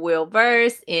like you're well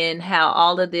versed in how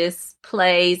all of this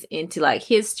plays into like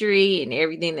history and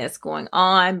everything that's going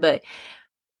on. But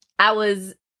I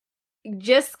was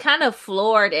just kind of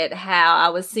floored at how I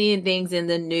was seeing things in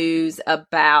the news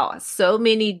about so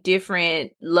many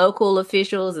different local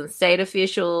officials and state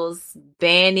officials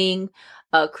banning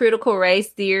critical race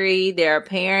theory. There are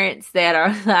parents that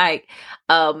are like,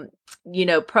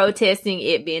 protesting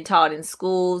it being taught in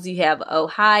schools. You have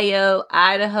Ohio,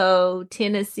 Idaho,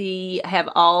 Tennessee have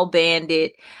all banned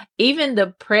it. Even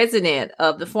the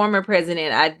former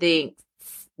president, I think,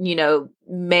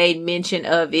 made mention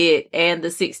of it and the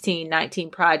 1619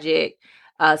 Project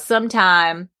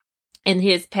sometime in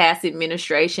his past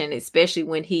administration, especially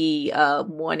when he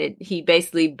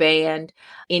basically banned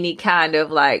any kind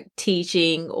of like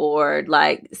teaching or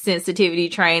like sensitivity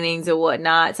trainings or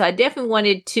whatnot. So I definitely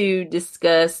wanted to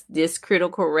discuss this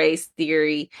critical race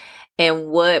theory and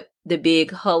what the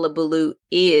big hullabaloo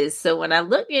is. So when I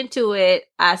looked into it,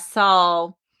 I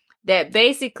saw that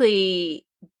basically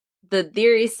the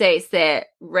theory states that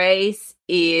race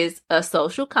is a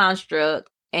social construct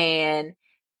and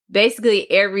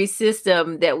basically every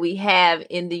system that we have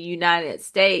in the United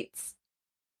States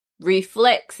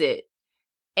reflects it.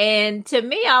 And to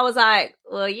me, I was like,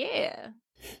 well, yeah,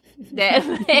 that,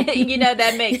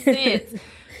 that makes sense.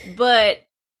 But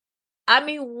I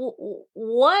mean,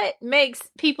 what makes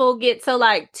people get so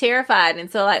like terrified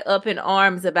and so like up in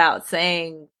arms about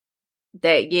saying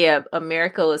that, yeah,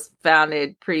 America was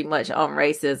founded pretty much on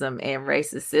racism and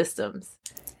racist systems?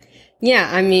 Yeah,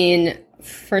 I mean,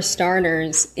 for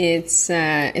starters, it's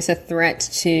a threat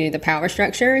to the power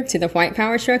structure, to the white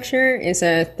power structure. It's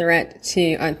a threat,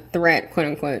 quote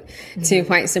unquote, to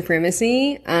white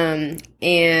supremacy.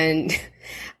 And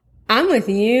I'm with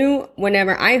you.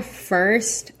 Whenever I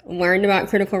first learned about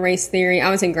critical race theory, I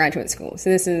was in graduate school. So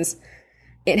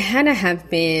it had to have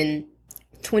been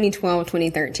 2012,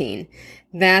 2013.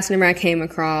 That's whenever I came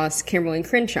across Kimberly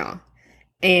Crenshaw.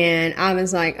 And I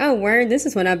was like, oh, word, this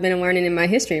is what I've been learning in my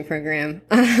history program.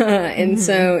 And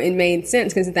so it made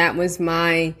sense because that was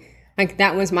my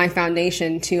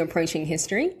foundation to approaching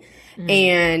history.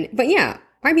 But yeah,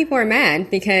 white people are mad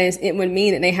because it would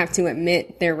mean that they have to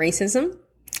admit their racism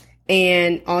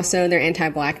and also their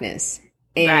anti-blackness.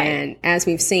 And as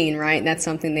we've seen, right, that's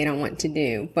something they don't want to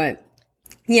do. But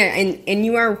yeah, and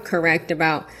you are correct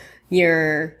about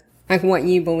what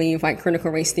you believe like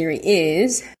critical race theory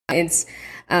is. It's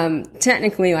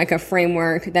technically like a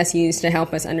framework that's used to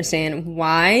help us understand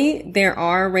why there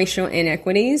are racial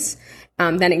inequities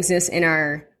that exist in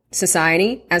our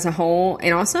society as a whole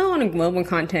and also on a global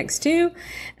context too,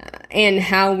 and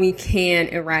how we can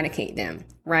eradicate them,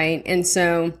 right? And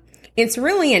so it's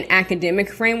really an academic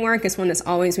framework. It's one that's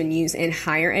always been used in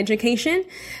higher education.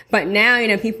 But now,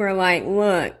 people are like,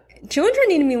 look, children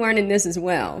need to be learning this as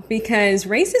well because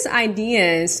racist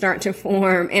ideas start to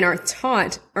form and are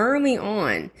taught early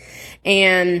on.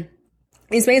 And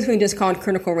it's basically just called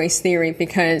critical race theory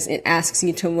because it asks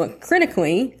you to look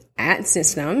critically at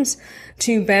systems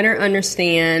to better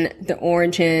understand the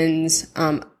origins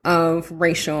of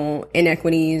racial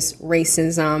inequities,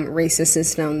 racism, racist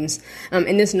systems.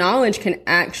 And this knowledge can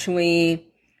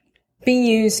actually be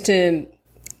used to,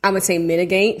 I would say,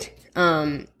 mitigate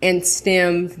and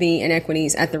stem the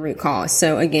inequities at the root cause.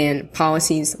 So again,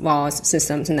 policies, laws,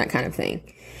 systems, and that kind of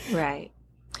thing. Right.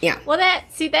 Yeah. Well,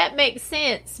 that makes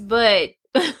sense. But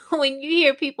when you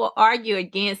hear people argue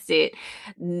against it,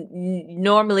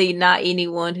 normally not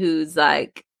anyone who's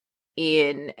like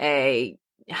in a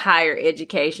higher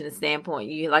education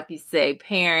standpoint, like you say,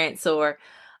 parents or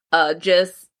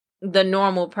just the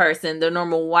normal person, the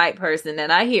normal white person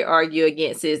that I hear argue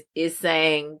against is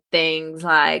saying things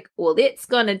like, well, it's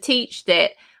going to teach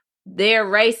that they're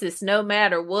racist no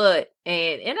matter what.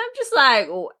 And I'm just like,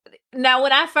 now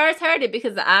when I first heard it,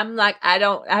 because I'm like,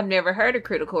 I've never heard of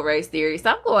critical race theory. So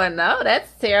I'm going, no,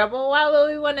 that's terrible. Why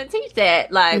would we want to teach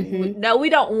that? Like, no, we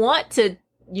don't want to,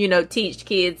 teach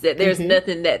kids that there's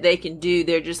nothing that they can do.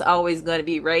 They're just always going to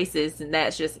be racist and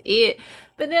that's just it.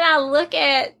 But then I look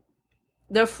at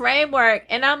the framework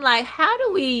and I'm like, how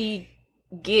do we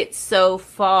get so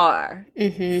far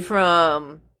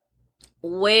from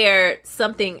where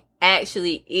something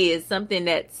actually is, something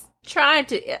that's trying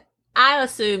to, I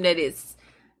assume that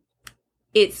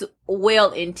it's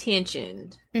well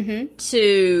intentioned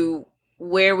to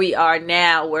where we are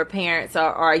now, where parents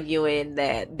are arguing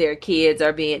that their kids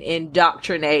are being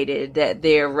indoctrinated, that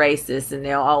they're racist and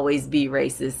they'll always be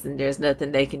racist, and there's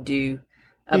nothing they can do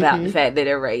about the fact that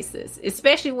they're racist,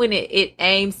 especially when it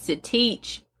aims to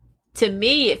teach. To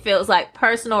me, it feels like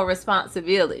personal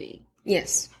responsibility.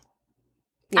 Yes.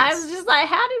 I was just like,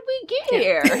 how did we get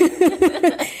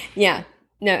here? Yeah.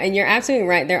 No, and you're absolutely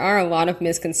right. There are a lot of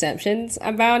misconceptions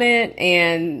about it.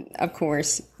 And of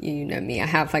course, you know me, I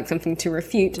have like something to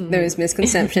refute those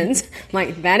misconceptions.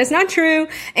 Like, that is not true.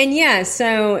 And yeah,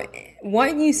 so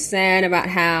what you said about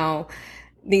how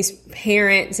these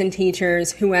parents and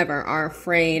teachers, whoever, are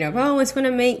afraid of, oh, it's going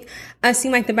to make us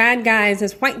seem like the bad guys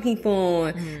as white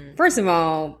people. First of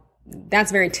all,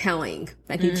 that's very telling.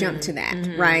 Like, you jump to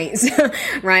that, right? So,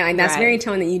 right. Like, that's very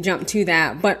telling that you jump to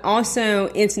that. But also,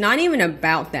 it's not even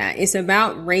about that. It's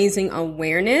about raising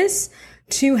awareness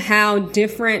to how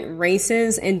different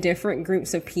races and different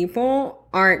groups of people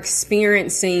are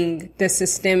experiencing the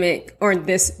systemic, or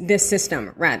this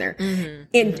system rather.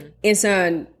 It's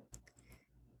an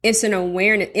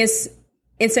awareness.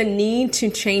 It's a need to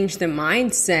change the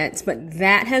mindsets, but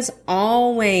that has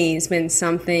always been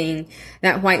something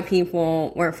that white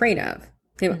people were afraid of.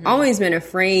 They've always been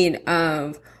afraid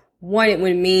of what it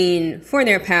would mean for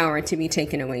their power to be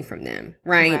taken away from them,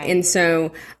 right? And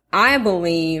so I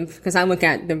believe, because I look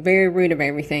at the very root of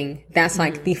everything, that's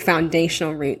like the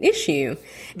foundational root issue.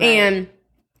 And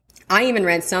I even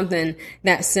read something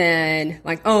that said,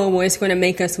 like, oh, well, it's going to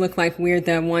make us look like we're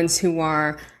the ones who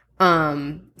are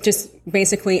just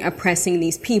basically oppressing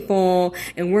these people,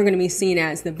 and we're going to be seen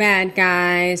as the bad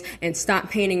guys, and stop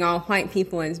painting all white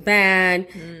people as bad.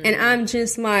 And I'm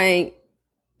just like,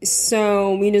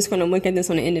 so we just going to look at this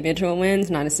on an individual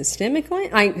lens, not a systemic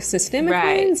lens,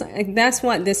 lens? Like, that's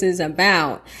what this is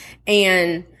about.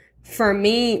 And for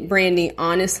me, Brandy,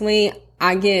 honestly,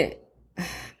 I get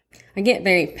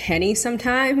very petty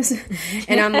sometimes.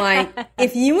 And I'm like,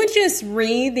 if you would just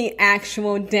read the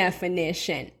actual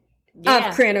definition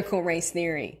of critical race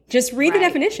theory, just read the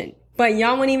definition. But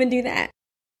y'all won't even do that.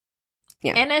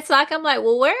 Yeah. And it's like, I'm like,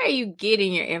 well, where are you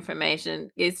getting your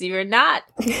information? Is you're not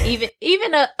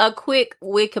even a quick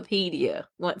Wikipedia,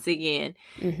 once again,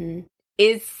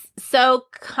 is so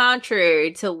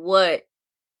contrary to what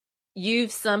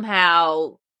you've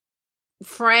somehow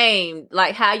framed,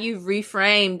 like how you've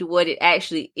reframed what it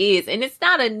actually is. And it's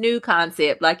not a new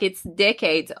concept, like it's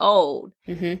decades old.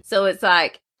 So it's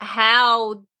like,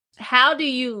 how do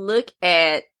you look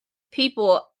at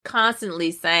people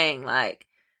constantly saying, like,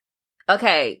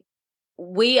 okay,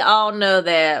 we all know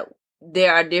that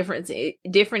there are different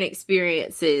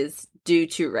experiences due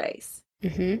to race.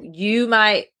 You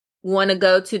might want to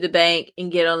go to the bank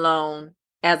and get a loan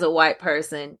as a white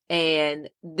person, and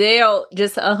they'll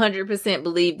just 100%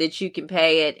 believe that you can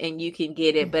pay it and you can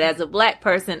get it. But as a black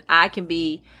person, I can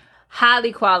be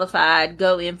highly qualified,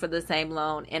 go in for the same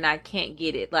loan, and I can't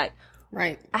get it. Like,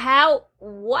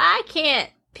 why can't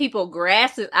people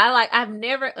grasp it? I've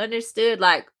never understood,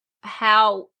 like,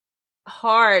 how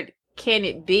hard can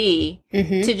it be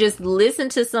to just listen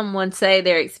to someone say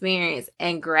their experience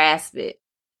and grasp it?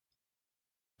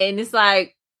 And it's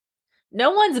like,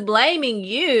 no one's blaming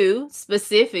you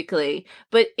specifically,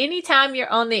 but anytime you're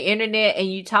on the internet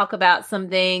and you talk about some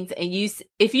things, and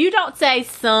if you don't say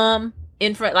some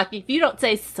in front, like if you don't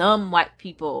say some white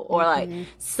people, or like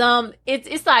some,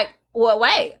 it's like, well,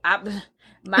 wait,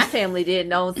 my family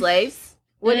didn't own slaves.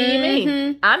 What do you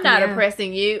mean? I'm not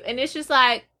oppressing you. And it's just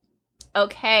like,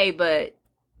 okay, but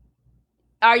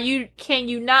can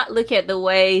you not look at the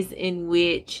ways in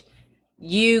which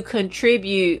you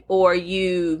contribute, or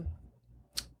you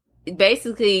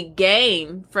basically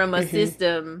gain from a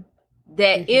system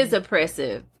that is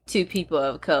oppressive to people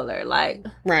of color? Like,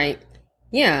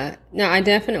 yeah, no, I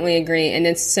definitely agree. And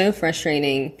it's so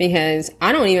frustrating because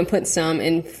I don't even put some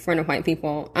in front of white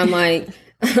people. I'm like,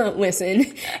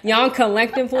 listen, y'all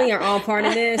collectively are all part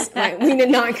of this. Like, we did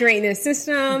not create this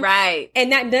system. Right.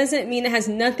 And that doesn't mean, it has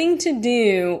nothing to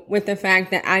do with the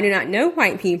fact that I do not know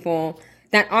white people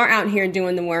that are out here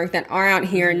doing the work, that are out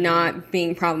here not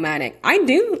being problematic. I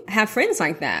do have friends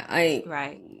like that.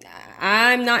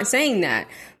 I'm not saying that.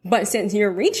 But since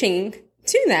you're reaching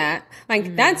to that,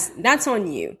 like, that's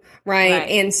on you, right?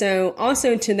 And so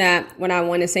also to that, what I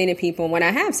want to say to people, what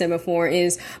I have said before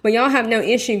is, but y'all have no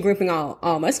issue grouping all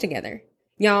of us together.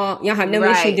 Y'all have no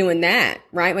issue doing that,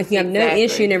 right? Like, you have no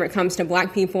issue whenever it comes to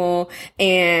black people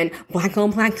and black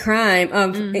on black crime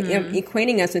of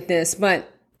equating us with this. But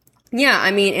yeah,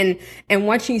 I mean, and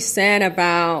what you said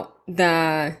about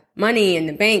the money and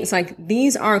the banks. Like,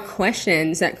 these are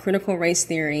questions that critical race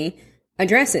theory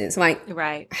addresses, like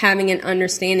having an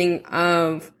understanding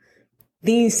of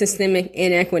these systemic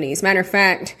inequities. Matter of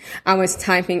fact, I was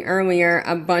typing earlier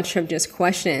a bunch of just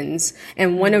questions,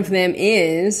 and one of them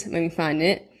is, let me find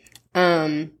it,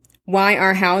 why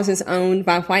are houses owned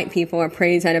by white people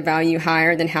appraised at a value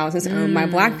higher than houses owned by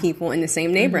black people in the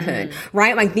same neighborhood,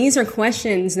 right? Like, these are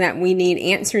questions that we need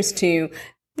answers to,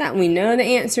 that we know the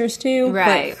answers to,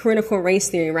 but critical race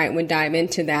theory, right, would dive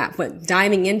into that. But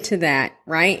diving into that,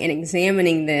 right, and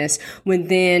examining this would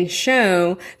then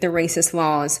show the racist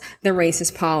laws, the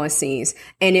racist policies,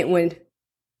 and it would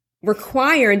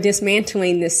require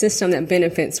dismantling the system that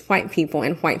benefits white people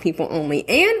and white people only,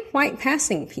 and white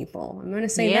passing people. I'm going to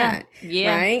say that,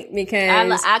 right?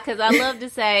 Because I love to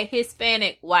say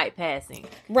Hispanic white passing,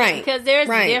 right? Because there's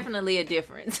definitely a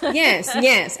difference.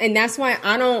 yes, and that's why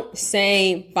I don't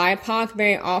say BIPOC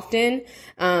very often.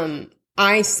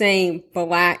 I say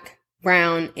Black,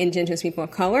 brown, indigenous people of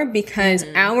color, because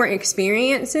our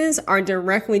experiences are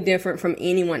directly different from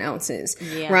anyone else's,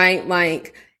 right?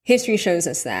 Like, history shows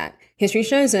us that. History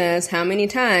shows us how many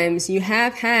times you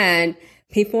have had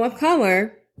people of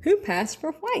color who passed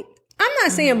for white. I'm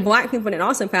not saying black people didn't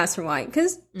also pass for white,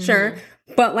 because sure,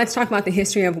 but let's talk about the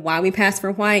history of why we passed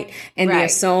for white and the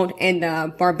assault and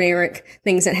the barbaric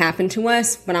things that happened to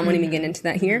us. But I won't even get into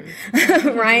that here,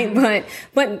 right?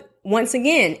 But once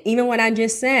again, even what I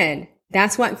just said,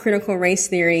 that's what critical race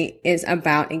theory is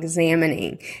about,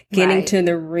 examining, getting to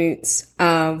the roots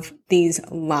of these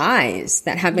lies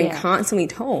that have been constantly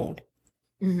told.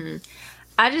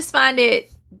 I just find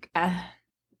it, I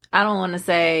don't want to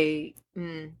say,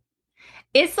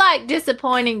 it's like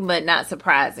disappointing, but not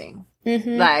surprising.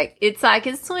 Like, it's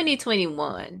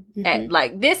 2021. And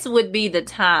like, this would be the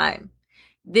time.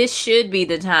 This should be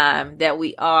the time that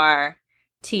we are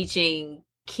teaching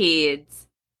kids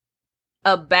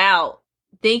about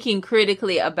thinking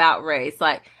critically about race.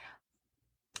 Like,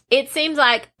 it seems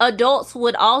like adults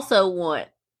would also want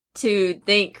to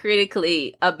think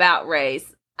critically about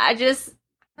race. It's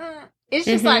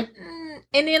just like,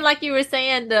 and then like you were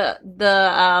saying,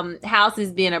 the house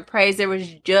is being appraised. There was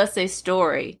just a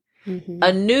story,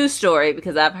 a new story,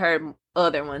 because I've heard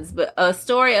other ones, but a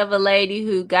story of a lady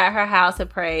who got her house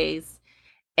appraised.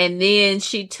 And then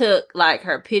she took like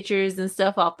her pictures and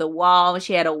stuff off the wall.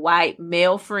 She had a white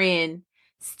male friend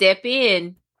step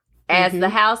in as the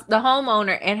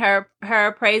homeowner, and her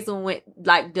appraisal went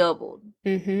like doubled.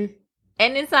 And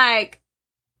it's like,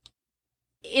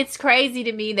 it's crazy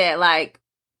to me that like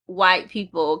white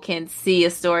people can see a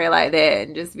story like that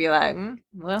and just be like,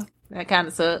 well, that kind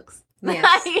of sucks.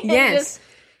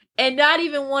 And not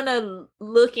even want to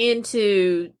look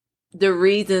into the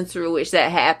reasons through which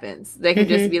that happens. They can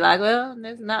just be like, well,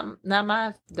 that's not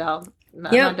my dog,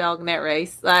 not my dog in that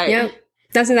race. Like,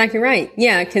 that's exactly right.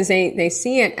 Yeah, because they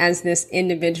see it as this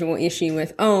individual issue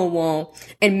with, oh, well,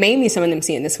 and maybe some of them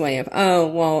see it this way of, oh,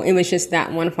 well, it was just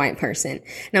that one white person.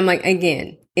 And I'm like,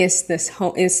 again, it's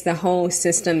the whole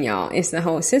system, y'all. It's the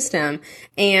whole system.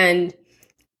 And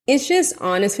it's just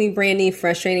honestly, Brandy,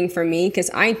 frustrating for me,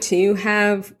 because I too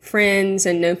have friends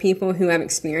and know people who have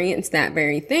experienced that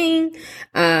very thing.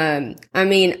 I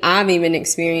mean, I've even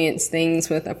experienced things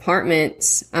with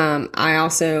apartments. I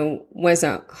also was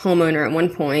a homeowner at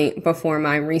one point before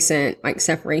my recent like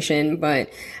separation, but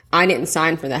I didn't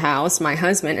sign for the house. My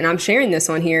husband, and I'm sharing this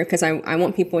on here because I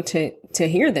want people to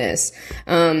hear this.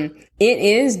 It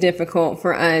is difficult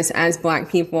for us as Black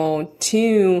people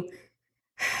to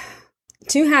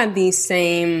have these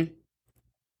same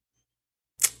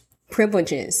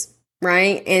privileges,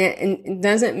 right? And it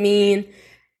doesn't mean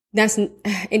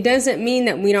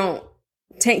that we don't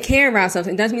take care of ourselves.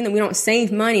 It doesn't mean that we don't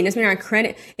save money. It doesn't mean our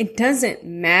credit. It doesn't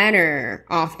matter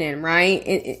often, right?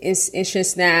 It's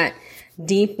just that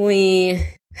deeply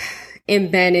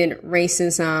embedded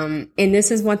racism. And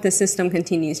this is what the system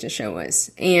continues to show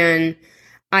us. And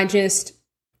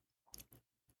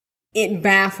it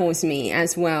baffles me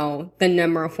as well, the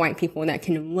number of white people that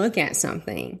can look at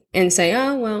something and say,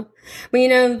 oh, well,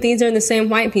 these are the same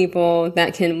white people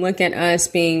that can look at us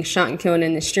being shot and killed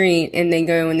in the street, and they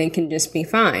go and they can just be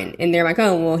fine. And they're like,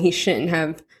 oh, well, he shouldn't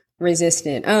have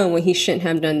resisted. Oh, well, he shouldn't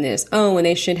have done this. Oh, well,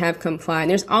 they should have complied.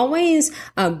 There's always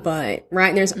a but,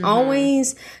 right? There's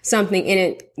always something in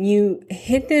it. You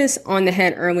hit this on the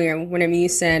head earlier whenever you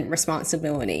said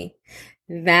responsibility.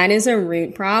 That is a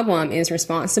root problem, is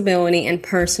responsibility and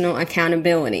personal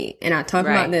accountability. And I talk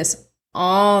about this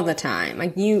all the time.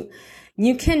 Like you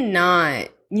cannot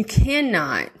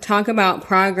talk about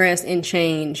progress and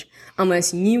change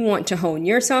unless you want to hold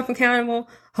yourself accountable,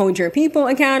 hold your people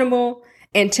accountable,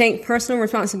 and take personal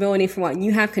responsibility for what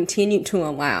you have continued to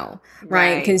allow,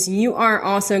 right? Because you are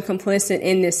also complicit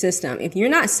in this system. If you're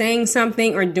not saying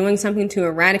something or doing something to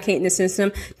eradicate the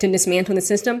system, to dismantle the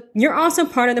system, you're also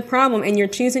part of the problem, and you're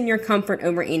choosing your comfort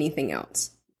over anything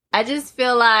else. I just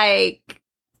feel like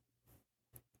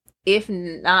if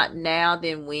not now,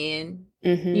 then when?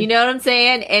 Mm-hmm. You know what I'm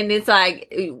saying? And it's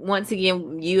like, once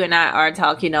again, you and I are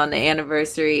talking on the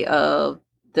anniversary of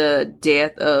the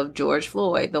death of George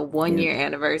Floyd, the 1 year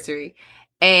anniversary.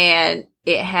 And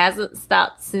it hasn't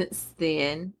stopped since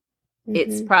then. Mm-hmm.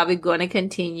 It's probably going to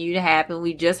continue to happen.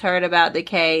 We just heard about the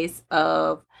case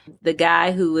of the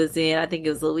guy who was in, I think it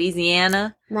was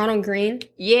Louisiana. Ronald Green?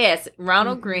 Yes,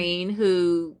 Ronald Green,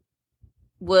 who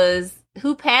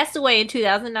passed away in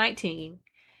 2019.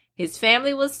 His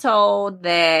family was told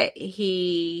that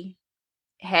he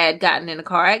had gotten in a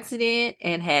car accident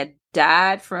and had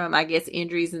died from, I guess,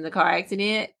 injuries in the car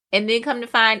accident. And then come to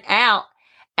find out,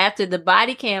 after the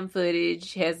body cam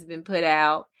footage has been put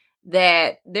out,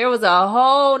 that there was a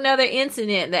whole nother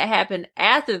incident that happened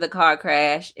after the car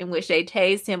crash in which they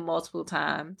tased him multiple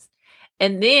times.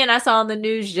 And then I saw on the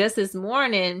news just this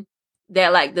morning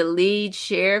that, like, the lead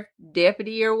sheriff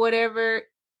deputy or whatever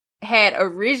had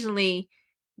originally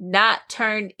not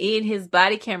turned in his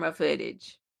body camera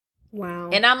footage. Wow.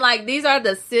 And I'm like, these are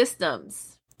the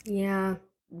systems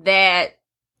that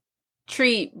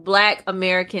treat Black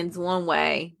Americans one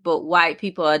way, but white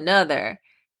people another.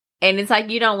 And it's like,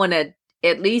 you don't want to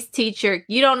at least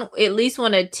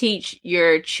want to teach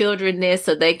your children this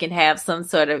so they can have some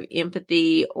sort of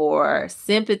empathy or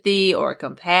sympathy or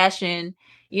compassion.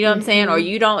 You know what I'm saying? Or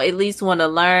you don't at least want to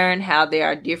learn how there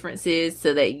are differences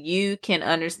so that you can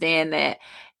understand that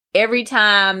every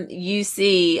time you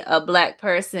see a Black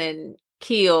person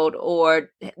killed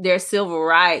or their civil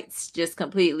rights just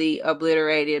completely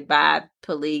obliterated by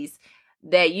police,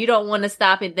 that you don't want to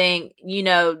stop and think,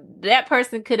 that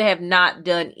person could have not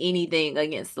done anything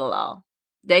against the law.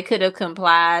 They could have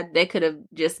complied. They could have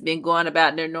just been going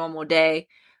about their normal day.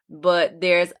 But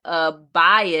there's a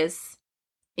bias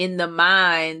in the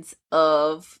minds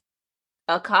of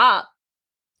a cop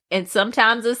and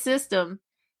sometimes a system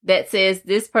that says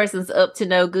this person's up to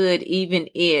no good, even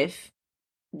if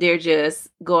they're just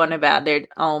going about their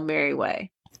own merry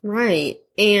way. Right.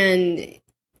 And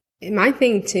my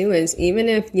thing too is, even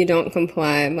if you don't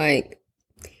comply, like,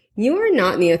 you are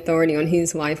not the authority on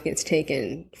whose life gets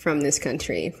taken from this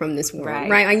country, from this world,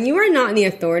 right? Like, you are not the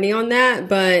authority on that,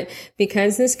 but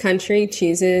because this country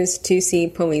chooses to see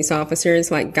police officers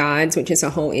like gods, which is a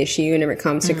whole issue whenever it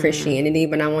comes to Christianity,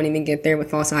 but I won't even get there with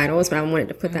false idols, but I wanted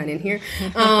to put that in here.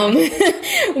 I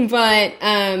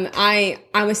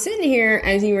was sitting here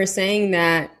as you were saying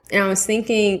that, and I was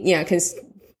thinking, because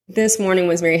this morning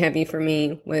was very heavy for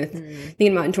me with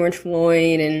thinking about George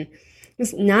Floyd, and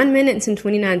it's 9 minutes and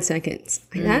 29 seconds.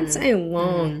 Like, that's a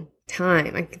long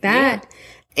time. Like that.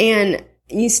 Yeah. And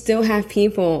you still have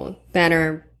people that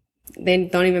they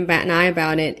don't even bat an eye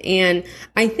about it. And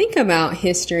I think about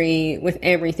history with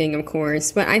everything, of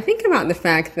course, but I think about the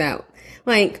fact that,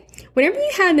 like, whenever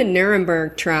you had the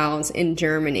Nuremberg trials in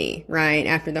Germany, right,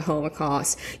 after the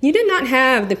Holocaust, you did not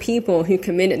have the people who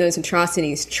committed those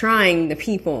atrocities trying the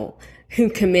people who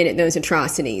committed those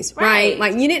atrocities, right?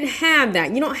 Like, you didn't have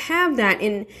that. You don't have that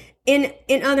in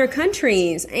other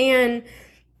countries. And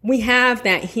we have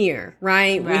that here,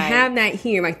 right? We have that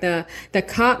here. Like, the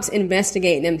cops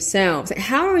investigate themselves.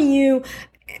 How are you,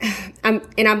 and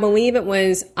I believe it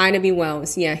was Ida B.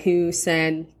 Wells, who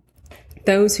said,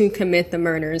 those who commit the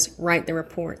murders write the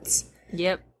reports.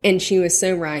 Yep. And she was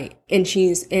so right. And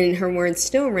her words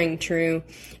still ring true.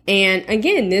 And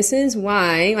again, this is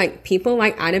why, like, people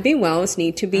like Ida B. Wells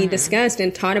need to be discussed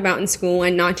and taught about in school,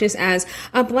 and not just as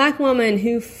a Black woman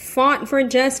who fought for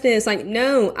justice. Like,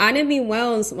 no, Ida B.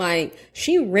 Wells, like,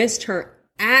 she risked her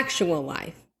actual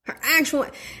life.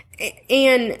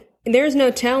 And there's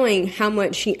no telling how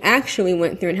much she actually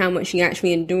went through and how much she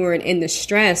actually endured, and the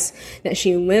stress that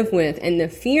she lived with and the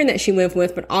fear that she lived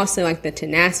with, but also, like, the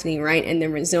tenacity, right? And the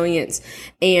resilience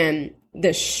and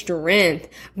the strength.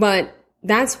 But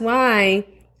that's why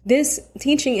this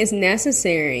teaching is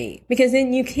necessary, because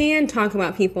then you can talk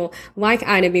about people like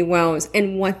Ida B. Wells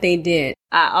and what they did.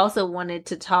 I also wanted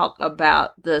to talk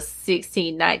about the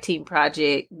 1619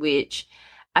 Project, which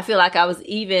I feel like I was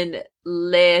even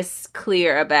less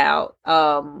clear about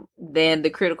than the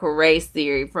critical race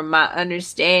theory. From my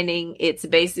understanding, it's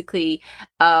basically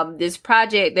this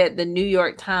project that the New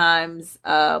York Times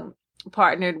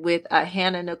partnered with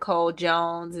Hannah Nicole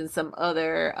Jones and some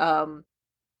other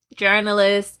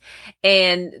journalists.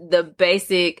 And the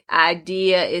basic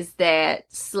idea is that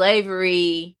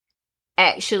slavery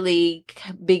actually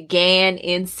began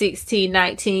in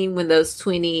 1619 when those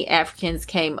 20 Africans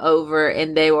came over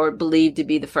and they were believed to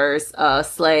be the first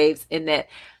slaves, and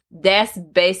that's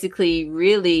basically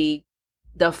really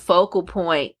the focal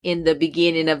point in the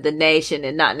beginning of the nation,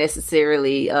 and not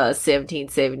necessarily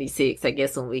 1776, I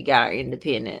guess, when we got our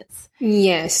independence.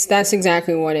 Yes, that's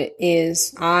exactly what it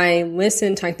is. I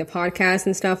listened to like the podcast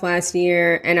and stuff last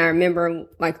year, and I remember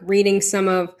like reading some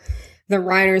of the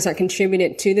writers that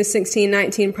contributed to the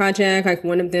 1619 project. Like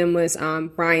one of them was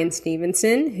Brian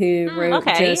Stevenson, who wrote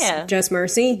Just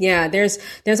Mercy. Yeah, there's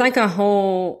like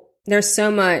there's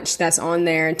so much that's on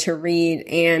there to read,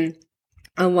 and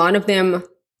a lot of them,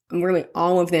 really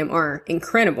all of them, are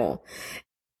incredible.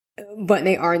 But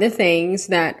they are the things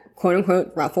that, quote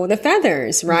unquote, ruffle the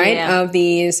feathers, right? Yeah. Of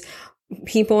these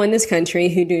people in this country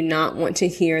who do not want to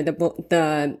hear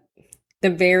the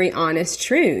very honest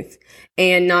truth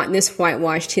and not this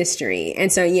whitewashed history.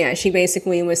 And so, yeah, she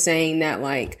basically was saying that,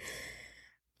 like,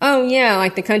 oh yeah,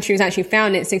 like the country was actually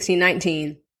founded in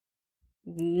 1619,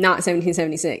 not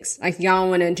 1776. Like, y'all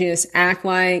want to just act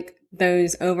like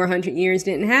those over 100 years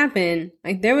didn't happen.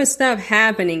 Like, there was stuff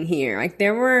happening here. Like,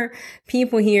 there were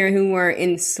people here who were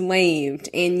enslaved,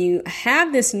 and you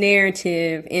have this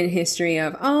narrative in history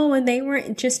of, oh, and they were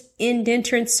just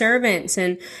indentured servants,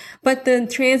 but the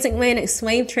transatlantic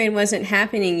slave trade wasn't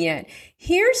happening yet.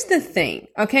 Here's the thing,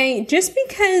 okay? Just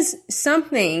because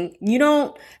you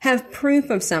don't have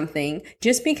proof of something,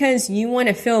 just because you want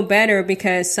to feel better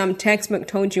because some textbook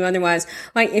told you otherwise,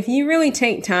 like, if you really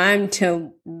take time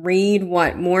to read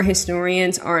what more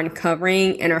historians are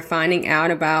uncovering and are finding out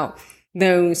about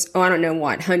those,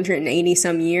 180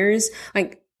 some years,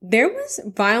 like, there was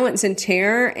violence and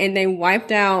terror, and they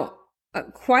wiped out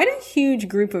quite a huge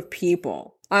group of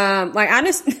people. They were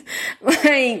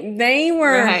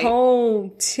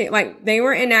they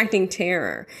were enacting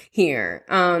terror here.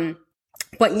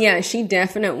 But yeah, she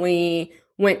definitely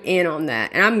went in on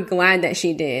that, and I'm glad that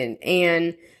she did.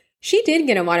 And she did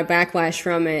get a lot of backlash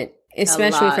from it,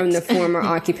 especially from the former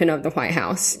occupant of the White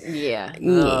House. Yeah.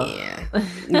 Yeah.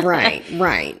 Right.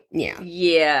 Yeah.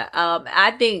 Yeah.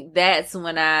 I think that's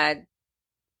when I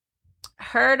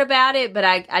heard about it, but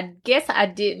I guess I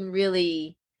didn't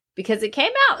really, because it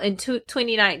came out in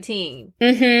 2019,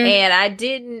 and I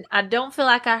don't feel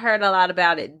like I heard a lot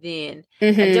about it then.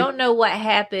 I don't know what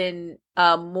happened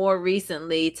more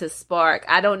recently to spark.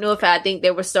 I don't know if I think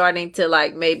they were starting to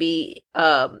like maybe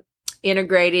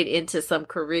integrate it into some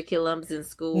curriculums in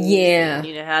schools. Yeah. And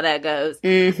you know how that goes.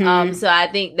 So I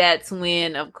think that's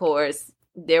when, of course,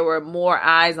 there were more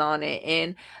eyes on it.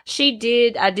 And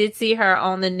I did see her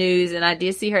on the news, and I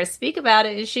did see her speak about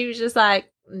it, and she was just like,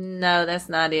 no, that's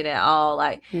not it at all.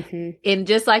 Like, and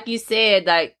just like you said,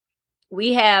 like,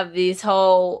 we have this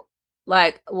whole,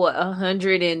 like,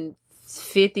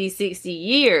 150, 60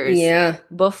 years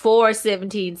before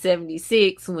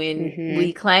 1776, when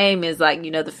we claim is like,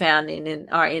 you know, the founding and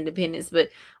our independence. But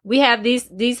we have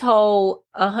these whole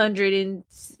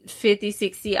 150,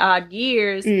 60 odd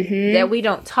years that we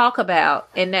don't talk about.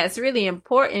 And that's really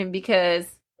important because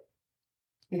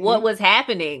what was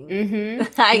happening,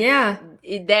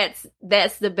 that's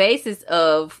the basis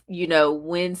of, you know,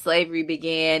 when slavery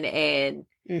began, and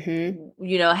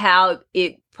you know, how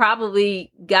it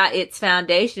probably got its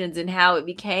foundations and how it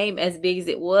became as big as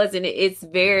it was. And it's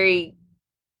very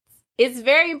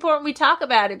important we talk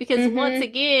about it, because once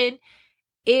again,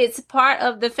 it's part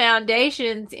of the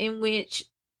foundations in which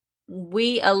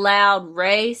we allowed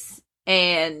race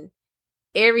and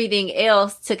everything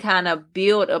else to kind of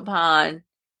build upon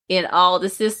in all the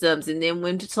systems. And then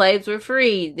when slaves were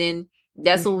freed, then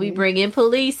that's when we bring in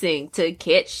policing to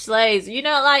catch slaves. You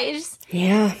know, like, it's just,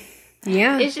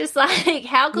 it's just like,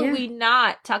 how could we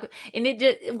not talk? And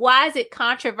why is it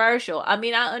controversial? I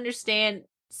mean, I understand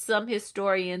some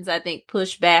historians, I think,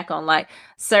 push back on like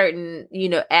certain, you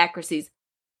know, accuracies.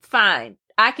 Fine,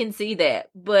 I can see that.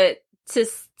 But to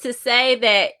say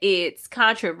that it's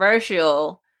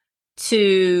controversial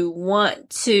to want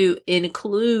to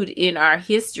include in our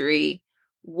history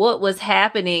what was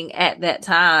happening at that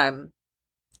time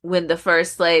when the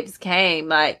first slaves came,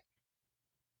 like,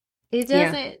 it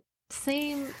doesn't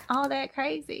seem all that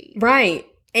crazy. Right.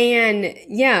 And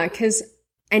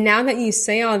and now that you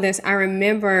say all this, I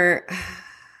remember,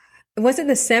 was it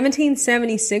the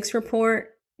 1776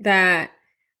 report that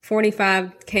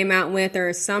 45 came out with,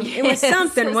 or something? It was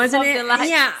something, wasn't it? Like,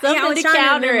 something to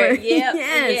counter it.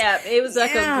 Yeah, it was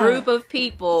like a group of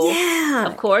people,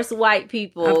 of course, white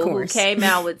people, who came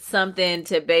out with something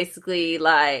to basically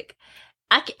like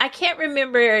I can't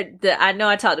remember I know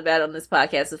I talked about it on this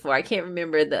podcast before. I can't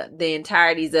remember the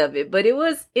entireties of it, but it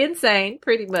was insane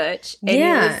pretty much. And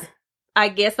it was, I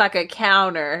guess, like a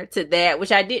counter to that,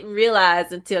 which I didn't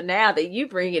realize until now that you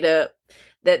bring it up,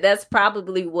 that's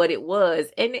probably what it was.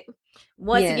 And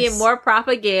once again, more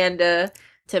propaganda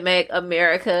to make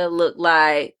America look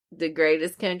like the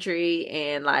greatest country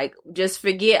and like just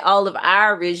forget all of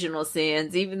our original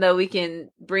sins, even though we can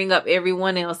bring up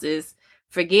everyone else's,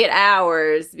 forget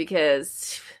ours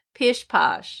because pish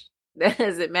posh. That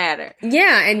doesn't matter.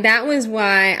 Yeah, and that was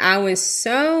why I was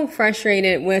so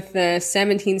frustrated with the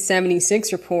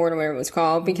 1776 report or whatever it was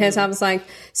called, because I was like,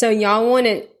 so y'all want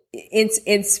to,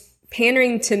 it's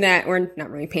pandering to that, or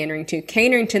not really pandering to,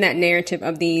 catering to that narrative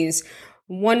of these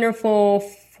wonderful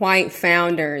white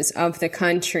founders of the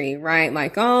country, right?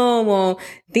 Like, oh, well,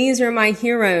 these are my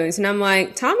heroes. And I'm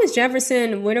like, Thomas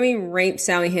Jefferson literally raped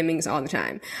Sally Hemings all the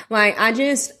time. Like,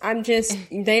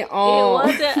 they all. It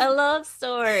wasn't a love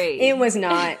story. It was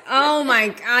not. Oh my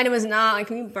God, it was not. Like,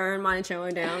 can we burn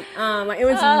Monticello down? It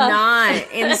was not.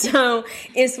 And so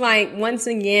it's like, once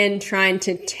again, trying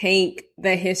to take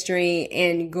the history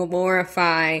and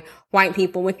glorify white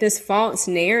people with this false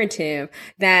narrative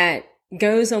that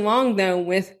goes along though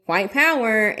with white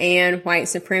power and white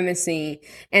supremacy.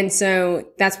 And so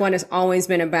that's what it's always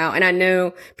been about. And I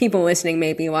know people listening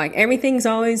may be like, everything's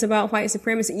always about white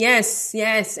supremacy. Yes,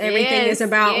 everything is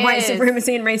about white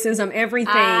supremacy and racism,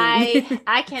 everything.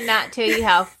 I cannot tell you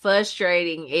how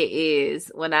frustrating it is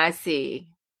when I see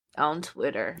on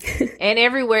Twitter and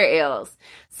everywhere else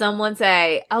someone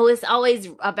say, oh, it's always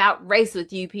about race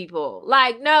with you people.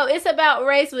 Like, no, it's about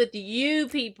race with you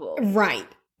people. Right.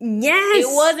 Yes.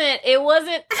 It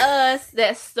wasn't us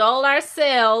that stole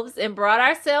ourselves and brought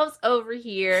ourselves over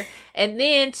here, and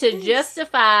then to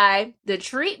justify the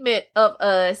treatment of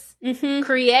us,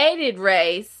 created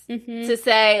race to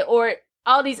say, or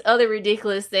all these other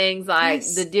ridiculous things like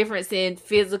the difference in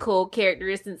physical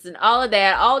characteristics and all of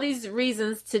that, all these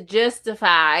reasons to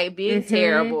justify being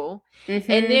terrible, and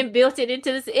then built it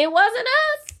into this. It wasn't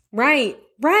us. Right.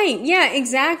 Yeah,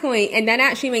 exactly. And that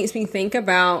actually makes me think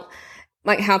about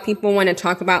like how people want to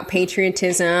talk about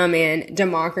patriotism and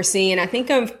democracy. And I think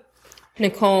of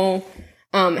Nikole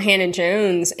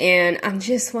Hannah-Jones, and I'm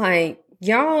just like,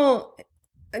 y'all,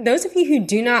 those of you who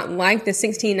do not like the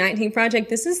 1619 Project,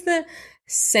 this is the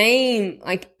same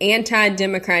like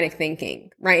anti-democratic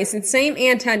thinking, right? It's the same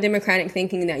anti-democratic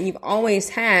thinking that you've always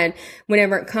had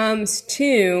whenever it comes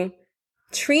to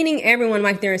treating everyone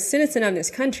like they're a citizen of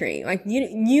this country. Like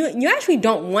you actually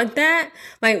don't want that.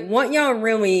 Like what y'all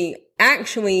really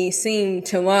actually seem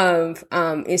to love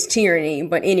is tyranny.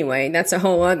 But anyway, that's a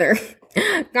whole other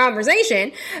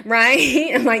conversation,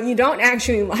 right? Like you don't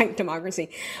actually like democracy.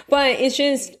 But it's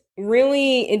just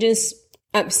really, it just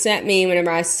upset me whenever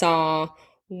I saw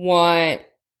what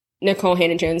Nikole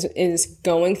Hannah-Jones is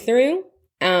going through.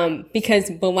 Because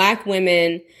Black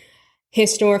women,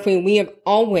 historically, we have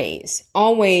always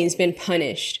been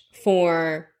punished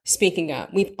for speaking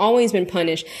up. We've always been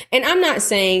punished. And I'm not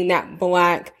saying that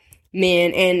Black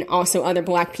men and also other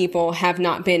Black people have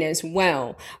not been as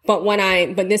well. But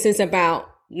this is about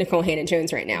Nikole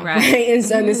Hannah-Jones right now, right? And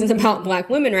so this is about Black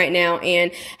women right now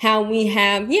and how we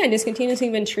have, just continuously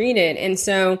been treated. And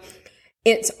so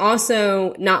it's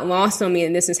also not lost on me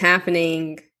that this is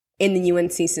happening in the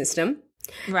UNC system.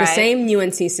 Right. The same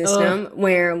UNC system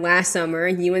where last summer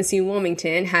UNC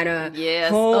Wilmington had a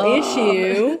whole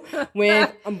issue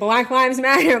with Black Lives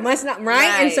Matter. Let's not,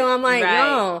 right? And so I'm like,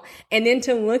 yo, and then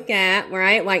to look at,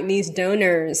 right, like these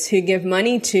donors who give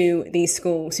money to these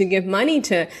schools, who give money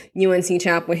to UNC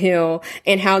Chapel Hill,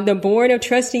 and how the board of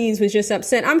trustees was just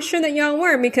upset. I'm sure that y'all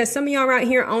were, because some of y'all are out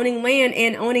here owning land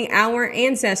and owning our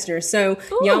ancestors. So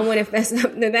y'all want to fess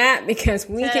up to that because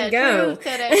we can go.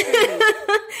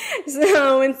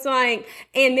 So it's like,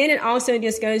 and then it also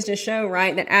just goes to show,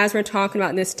 right, that as we're talking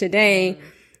about this today,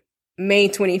 May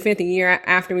 25th, a year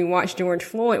after we watched George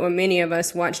Floyd, or many of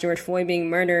us watched George Floyd being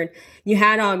murdered, you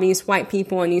had all these white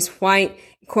people and these white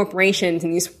corporations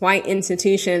and these white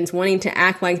institutions wanting to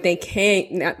act like they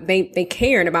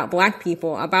cared about Black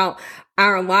people, about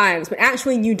our lives, but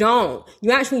actually you don't.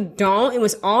 You actually don't. It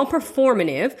was all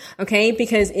performative, okay?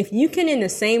 Because if you can in the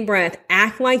same breath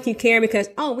act like you care because,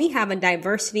 we have a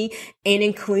diversity and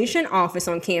inclusion office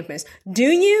on campus. Do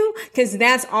you? Because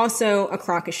that's also a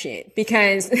crock of shit.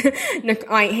 Because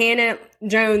like Hannah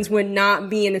Jones would not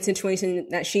be in the situation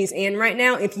that she's in right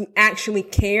now if you actually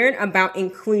cared about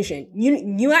inclusion.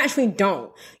 You actually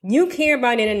don't. You care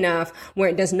about it enough where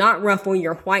it does not ruffle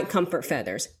your white comfort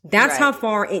feathers. That's how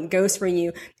far it goes for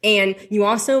you. And you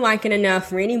also like it enough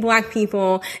for any black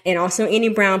people and also any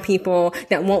brown people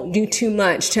that won't do too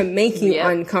much to make you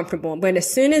uncomfortable. But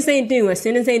as soon as they do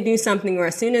something, or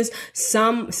as soon as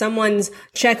someone's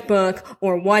checkbook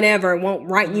or whatever won't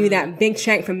write you that big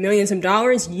check for millions of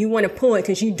dollars, you want to pull it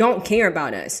because you don't care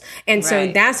about us. And so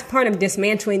that's part of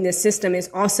dismantling this system, is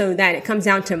also that it comes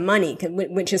down to money,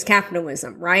 which is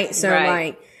capitalism, right? So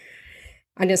like,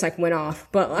 I just like went off,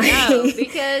 but like, no,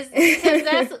 because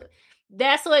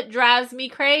that's what drives me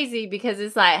crazy, because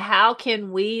it's like, how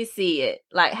can we see it?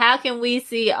 Like, how can we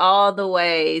see all the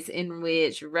ways in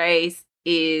which race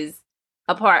is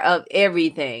a part of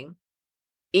everything,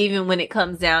 even when it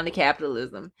comes down to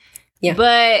capitalism? Yeah.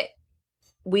 But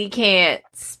we can't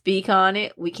speak on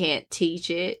it. We can't teach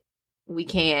it. We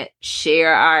can't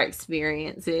share our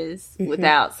experiences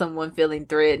without someone feeling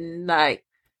threatened. Like,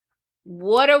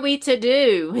 what are we to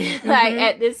do like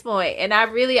at this point? And I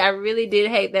really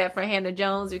did hate that for Hannah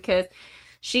Jones, because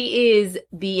she is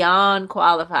beyond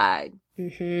qualified.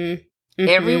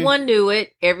 Everyone knew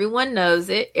it. Everyone knows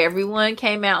it. Everyone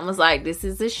came out and was like, this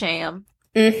is a sham.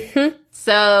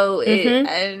 So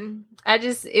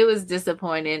it was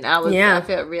disappointing. I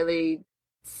felt really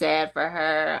sad for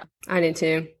her. I did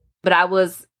too. But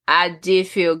I did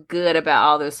feel good about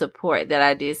all the support that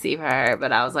I did see for her.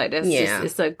 But I was like,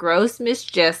 it's a gross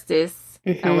misjustice.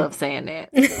 I love saying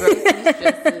that. Gross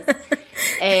misjustice.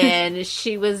 And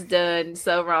she was done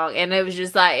so wrong. And it was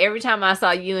just like, every time I saw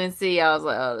UNC, I was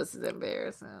like, oh, this is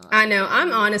embarrassing. Like, I know.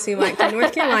 I'm honestly like,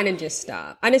 North Carolina, just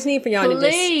stop. I just need for y'all to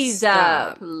just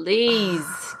stop. Please.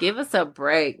 Give us a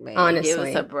break, man. Honestly. Give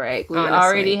us a break. We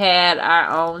already had our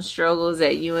own struggles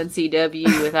at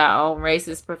UNCW with our own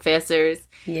racist professors.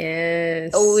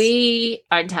 Yes. We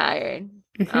are tired,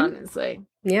 honestly.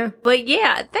 Yeah. But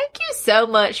yeah, thank you so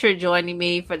much for joining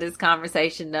me for this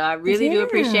conversation, though. I really do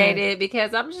appreciate it,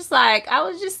 because I'm just like, I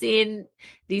was just seeing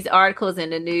these articles in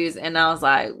the news and I was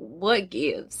like, what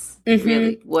gives?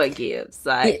 Really, what gives?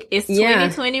 Like, it's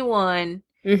 2021.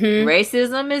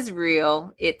 Racism is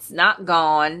real. It's not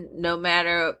gone. No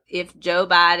matter if Joe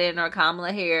Biden or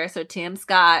Kamala Harris or Tim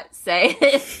Scott say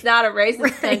it's not a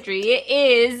racist country, it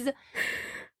is.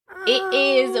 It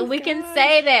is. We can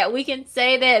say that. We can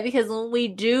say that because when we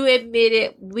do admit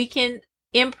it, we can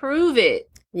improve it.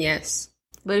 Yes.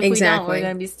 But if we don't, we're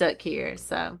going to be stuck here.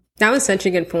 So that was such a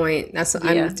good point. I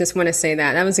just want to say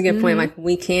that. That was a good point. Like,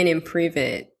 we can improve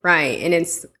it. Right. And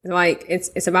it's like,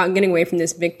 it's about getting away from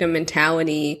this victim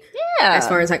mentality. Yeah. As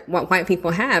far as like what white people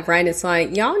have, right? It's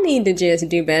like, y'all need to just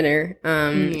do better,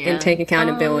 and take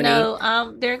accountability.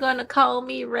 They're going to call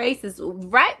me racist.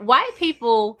 Right. White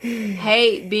people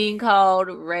hate being called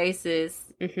racist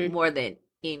more than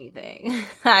anything.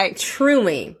 Like,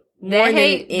 truly. They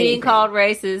hate being called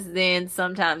racist, then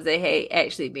sometimes they hate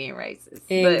actually being racist.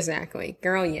 Exactly.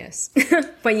 Girl, yes.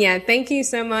 But yeah, thank you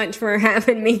so much for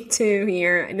having me too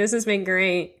here. This has been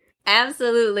great.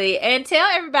 Absolutely. And tell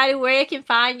everybody where they can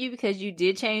find you, because you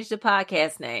did change the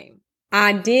podcast name.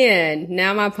 I did.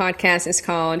 Now my podcast is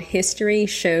called History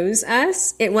Shows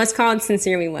Us. It was called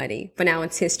Sincerely Letty, but now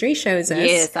it's History Shows Us.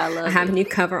 Yes, I love it. I have new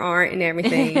cover art and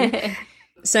everything.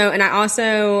 So, and I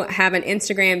also have an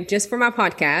Instagram just for my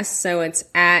podcast. So it's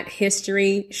at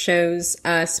History Shows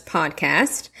Us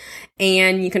Podcast.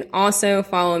 And you can also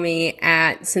follow me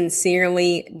at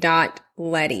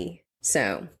sincerely.letty.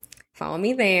 So follow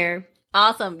me there.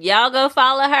 Awesome. Y'all go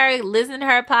follow her, listen to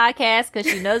her podcast,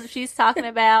 because she knows what she's talking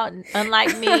about.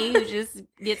 Unlike me, who just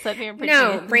gets up here and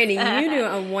pretends. No, Brandy, you do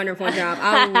a wonderful job.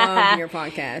 I love your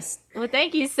podcast. Well,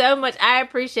 thank you so much. I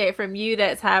appreciate it. From you,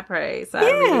 that's high praise. So I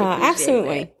really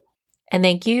absolutely. That. And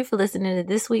thank you for listening to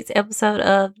this week's episode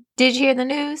of Did You Hear the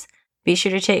News? Be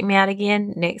sure to check me out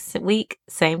again next week,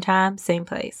 same time, same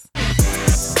place.